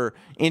something for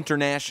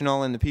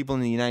international and the people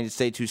in the United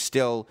States who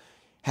still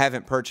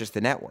haven't purchased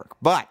the network.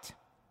 But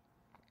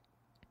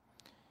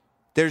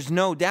there's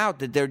no doubt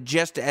that they're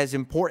just as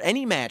important.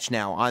 Any match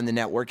now on the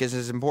network is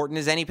as important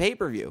as any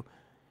pay-per-view.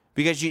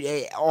 Because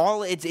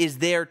all it is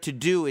there to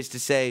do is to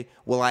say,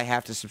 well, I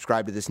have to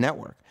subscribe to this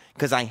network.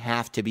 because I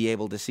have to be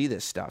able to see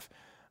this stuff.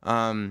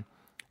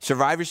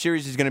 Survivor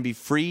Series is going to be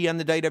free on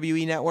the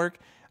WWE Network.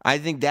 I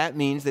think that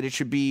means that it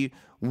should be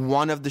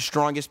one of the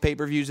strongest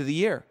pay-per-views of the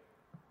year,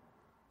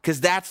 because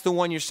that's the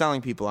one you're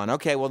selling people on.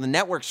 Okay, well, the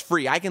network's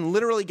free. I can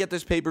literally get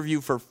this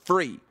pay-per-view for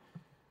free.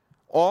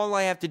 All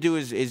I have to do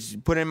is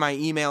put in my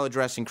email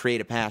address and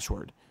create a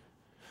password.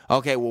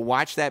 Okay, well,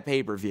 watch that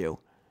pay-per-view,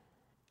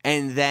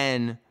 and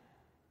then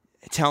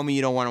tell me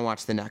you don't want to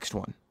watch the next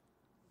one.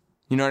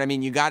 You know what I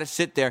mean? You got to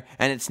sit there,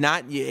 and it's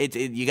not.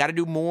 You got to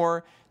do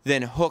more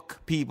than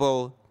hook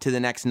people to the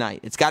next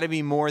night. It's got to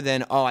be more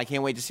than, oh, I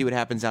can't wait to see what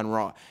happens on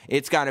Raw.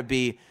 It's got to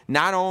be,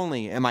 not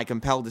only am I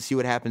compelled to see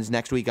what happens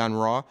next week on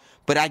Raw,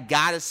 but I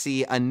got to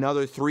see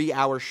another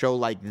 3-hour show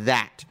like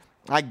that.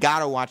 I got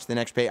to watch the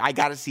next pay. I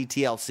got to see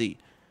TLC.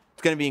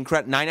 It's going to be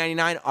incredible.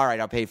 $9.99? All right,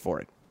 I'll pay for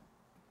it.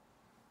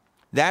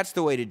 That's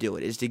the way to do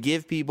it, is to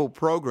give people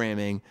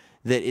programming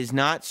that is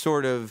not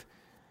sort of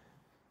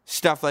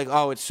stuff like,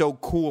 oh, it's so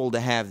cool to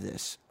have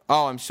this.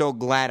 Oh, I'm so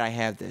glad I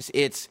have this.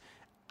 It's,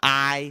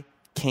 I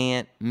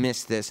can't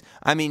miss this.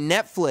 I mean,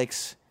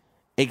 Netflix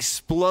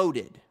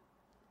exploded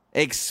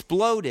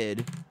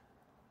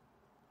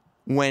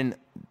when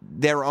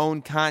their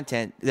own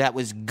content that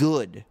was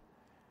good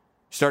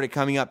started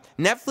coming up.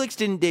 Netflix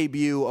didn't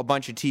debut a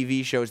bunch of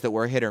TV shows that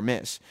were hit or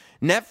miss.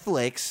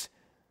 Netflix,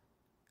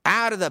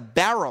 out of the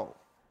barrel,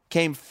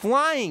 came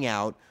flying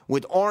out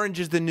with Orange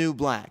is the New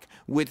Black,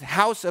 with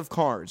House of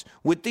Cards,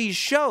 with these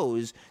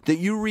shows that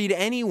you read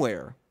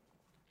anywhere.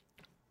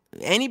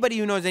 Anybody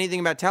who knows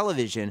anything about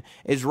television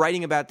is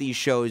writing about these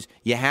shows.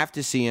 You have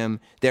to see them.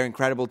 They're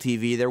incredible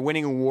TV. They're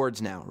winning awards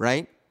now,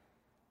 right?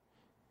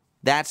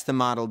 That's the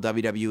model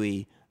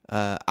WWE,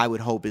 I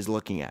would hope, is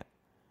looking at.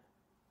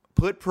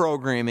 Put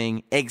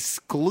programming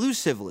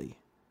exclusively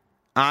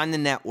on the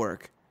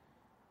network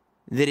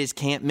that is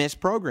can't-miss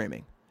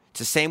programming. It's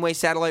the same way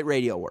satellite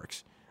radio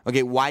works.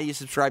 Okay, why do you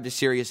subscribe to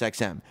Sirius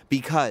XM?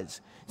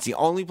 Because it's the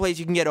only place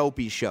you can get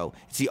Opie's show.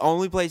 It's the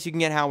only place you can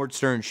get Howard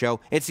Stern's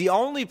show. It's the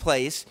only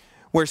place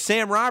where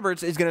Sam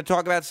Roberts is going to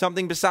talk about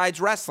something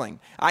besides wrestling.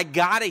 I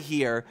got to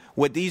hear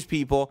what these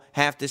people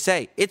have to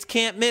say. It's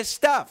can't-miss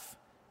stuff.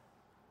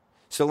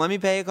 So let me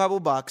pay a couple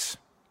bucks,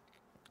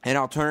 and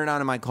I'll turn it on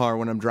in my car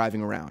when I'm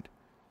driving around.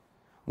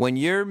 When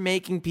you're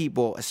making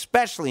people,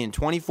 especially in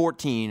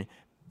 2014,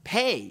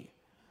 pay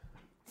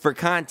for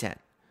content.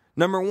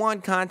 Number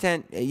one,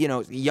 content,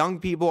 young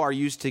people are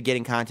used to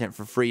getting content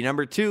for free.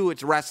 Number two,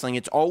 it's wrestling.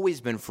 It's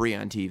always been free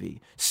on TV.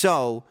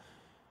 So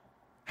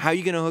how are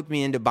you going to hook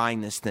me into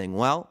buying this thing?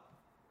 Well,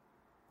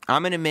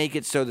 I'm going to make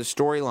it so the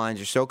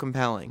storylines are so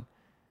compelling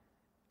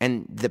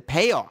and the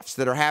payoffs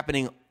that are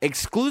happening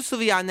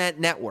exclusively on that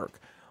network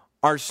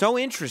are so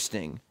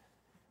interesting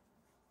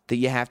that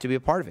you have to be a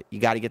part of it. You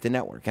got to get the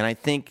network. And I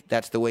think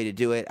that's the way to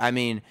do it. I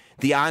mean,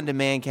 the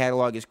on-demand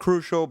catalog is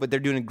crucial, but they're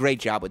doing a great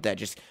job with that.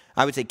 Just,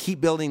 I would say, keep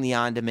building the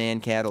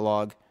on-demand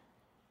catalog.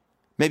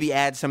 Maybe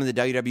add some of the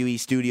WWE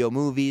studio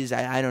movies.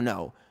 I don't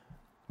know.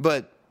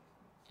 But,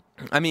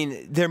 I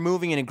mean, they're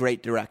moving in a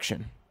great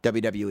direction.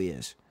 WWE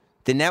is.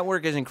 The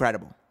network is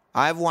incredible.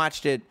 I've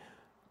watched it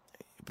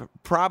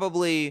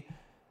probably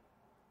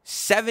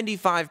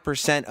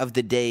 75% of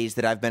the days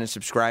that I've been a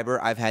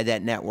subscriber, I've had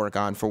that network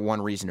on for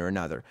one reason or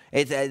another.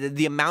 It's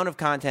the amount of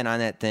content on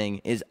that thing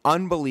is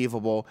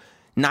unbelievable.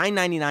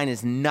 $9.99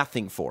 is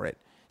nothing for it.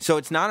 So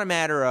it's not a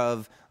matter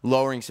of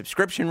lowering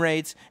subscription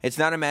rates. It's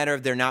not a matter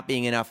of there not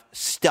being enough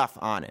stuff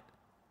on it.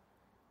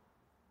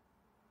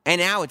 And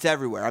now it's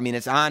everywhere. I mean,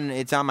 it's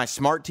on my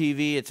smart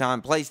TV, it's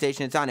on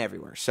PlayStation, it's on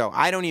everywhere. So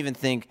I don't even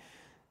think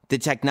the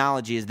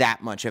technology is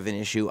that much of an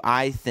issue.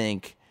 I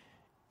think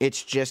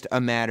it's just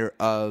a matter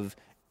of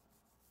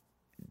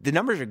the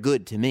numbers are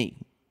good to me.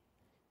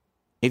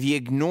 If you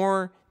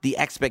ignore the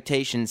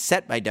expectations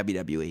set by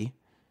WWE,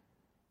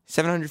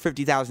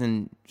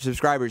 750,000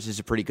 subscribers is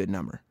a pretty good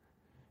number.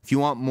 If you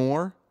want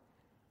more,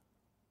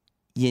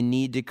 you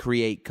need to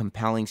create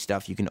compelling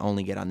stuff you can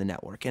only get on the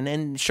network. And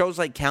then shows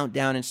like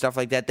Countdown and stuff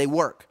like that, they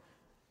work.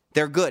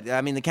 They're good.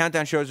 I mean, the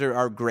Countdown shows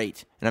are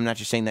great. And I'm not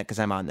just saying that because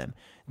I'm on them.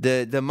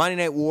 The Monday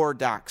Night War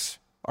docs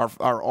are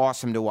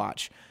awesome to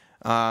watch.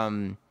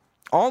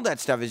 All that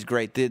stuff is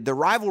great. The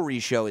Rivalry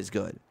show is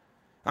good.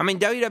 I mean,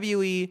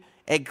 WWE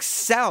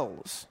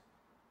excels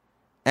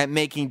at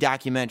making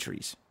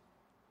documentaries.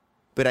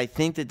 But I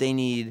think that they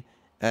need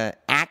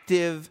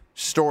active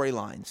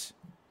storylines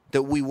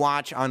that we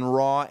watch on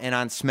Raw and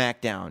on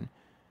SmackDown.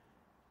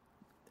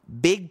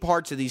 Big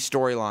parts of these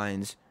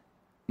storylines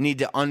need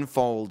to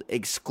unfold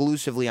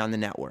exclusively on the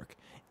network.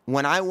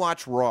 When I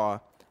watch Raw,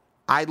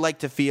 I'd like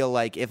to feel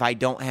like if I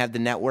don't have the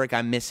network,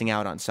 I'm missing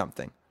out on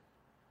something.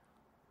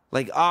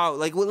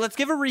 Let's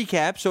give a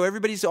recap so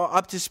everybody's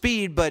up to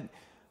speed, but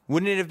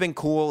wouldn't it have been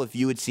cool if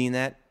you had seen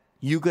that?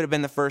 You could have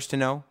been the first to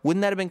know.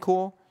 Wouldn't that have been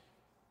cool?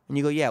 And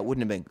you go, yeah, it would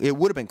have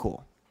been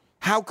cool.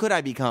 How could I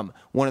become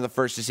one of the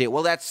first to see it?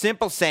 Well, that's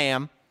simple,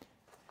 Sam.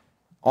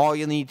 All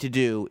you need to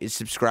do is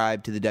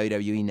subscribe to the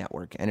WWE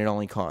Network, and it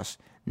only costs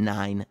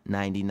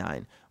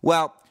 $9.99.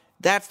 Well,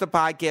 that's the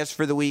podcast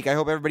for the week. I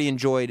hope everybody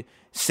enjoyed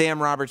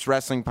Sam Roberts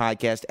Wrestling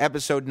Podcast,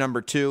 episode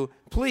number 2.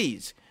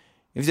 Please,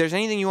 if there's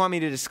anything you want me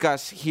to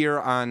discuss here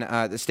on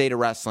the state of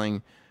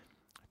wrestling,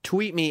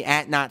 tweet me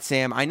at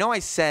NotSam. I know I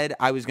said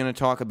I was going to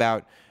talk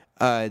about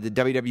the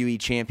WWE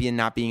champion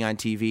not being on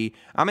TV.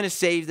 I'm going to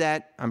save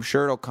that. I'm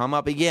sure it'll come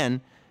up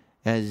again.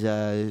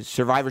 As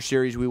Survivor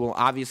Series, we will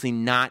obviously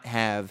not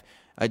have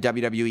a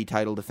WWE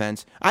title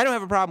defense. I don't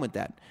have a problem with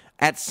that.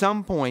 At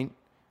some point,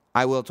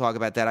 I will talk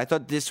about that. I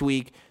thought this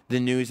week the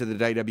news of the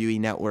WWE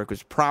Network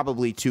was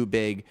probably too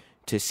big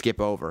to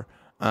skip over.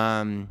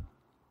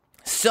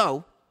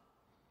 So,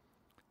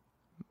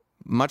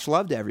 much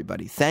love to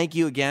everybody. Thank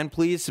you again.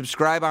 Please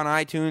subscribe on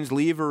iTunes,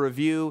 leave a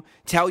review,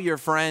 tell your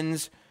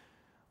friends,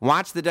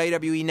 watch the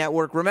WWE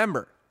Network.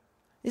 Remember,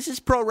 this is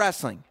pro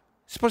wrestling.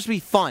 It's supposed to be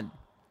fun.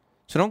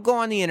 So don't go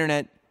on the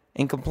internet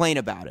and complain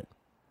about it.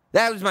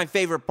 That was my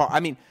favorite part.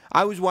 I mean,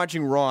 I was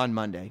watching Raw on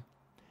Monday,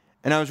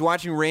 and I was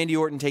watching Randy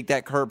Orton take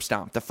that curb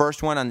stomp, the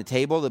first one on the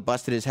table that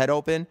busted his head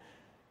open,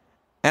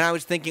 and I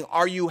was thinking,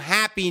 are you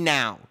happy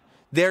now?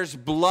 There's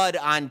blood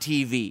on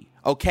TV,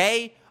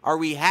 okay? Are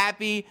we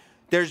happy?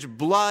 There's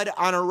blood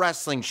on a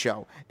wrestling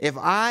show. If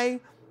I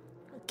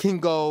can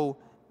go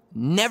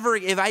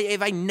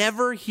if I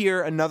never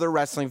hear another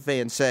wrestling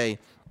fan say,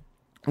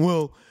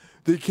 well,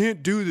 they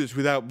can't do this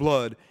without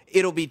blood,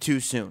 it'll be too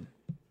soon.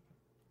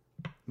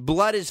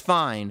 Blood is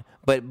fine,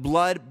 but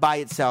blood by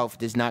itself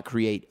does not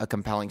create a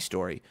compelling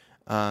story.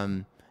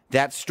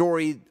 That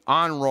story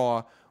on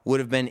Raw would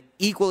have been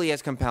equally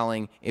as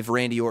compelling if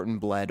Randy Orton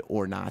bled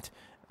or not.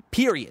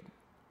 Period.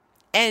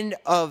 End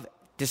of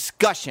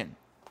discussion.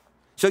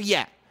 So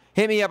yeah,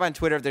 hit me up on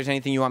Twitter if there's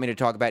anything you want me to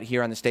talk about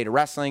here on the State of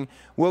Wrestling.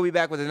 We'll be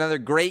back with another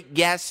great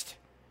guest,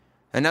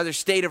 another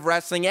State of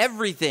Wrestling,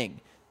 everything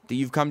that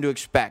you've come to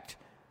expect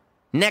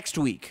next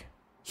week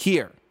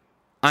here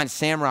on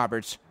Sam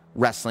Roberts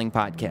Wrestling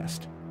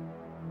Podcast.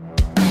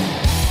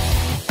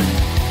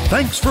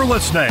 Thanks for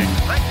listening.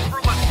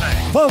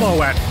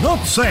 Follow at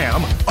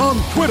NotSam on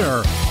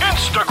Twitter,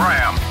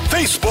 Instagram,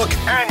 Facebook,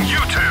 and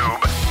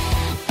YouTube.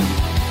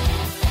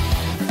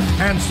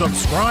 And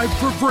subscribe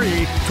for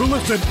free to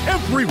listen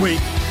every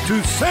week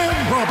to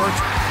Sam Roberts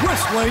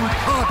Wrestling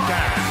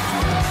Podcast.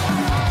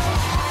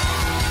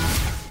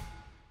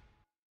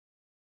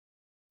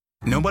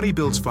 Nobody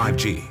builds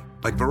 5G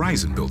like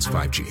Verizon builds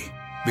 5G.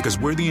 Because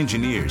we're the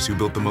engineers who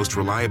built the most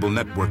reliable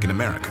network in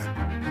America.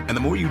 And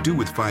the more you do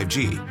with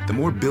 5G, the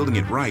more building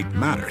it right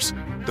matters.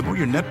 The more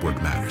your network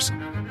matters.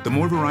 The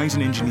more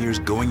Verizon engineers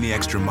going the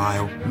extra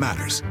mile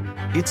matters.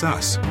 It's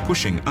us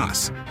pushing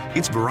us.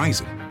 It's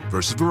Verizon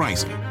versus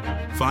Verizon.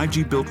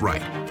 5G built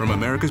right from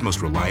America's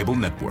most reliable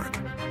network.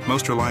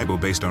 Most reliable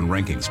based on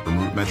rankings from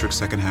RootMetrics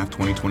second half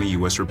 2020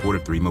 U.S. report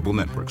of 3 mobile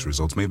networks.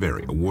 Results may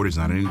vary. Award is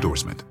not an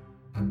endorsement.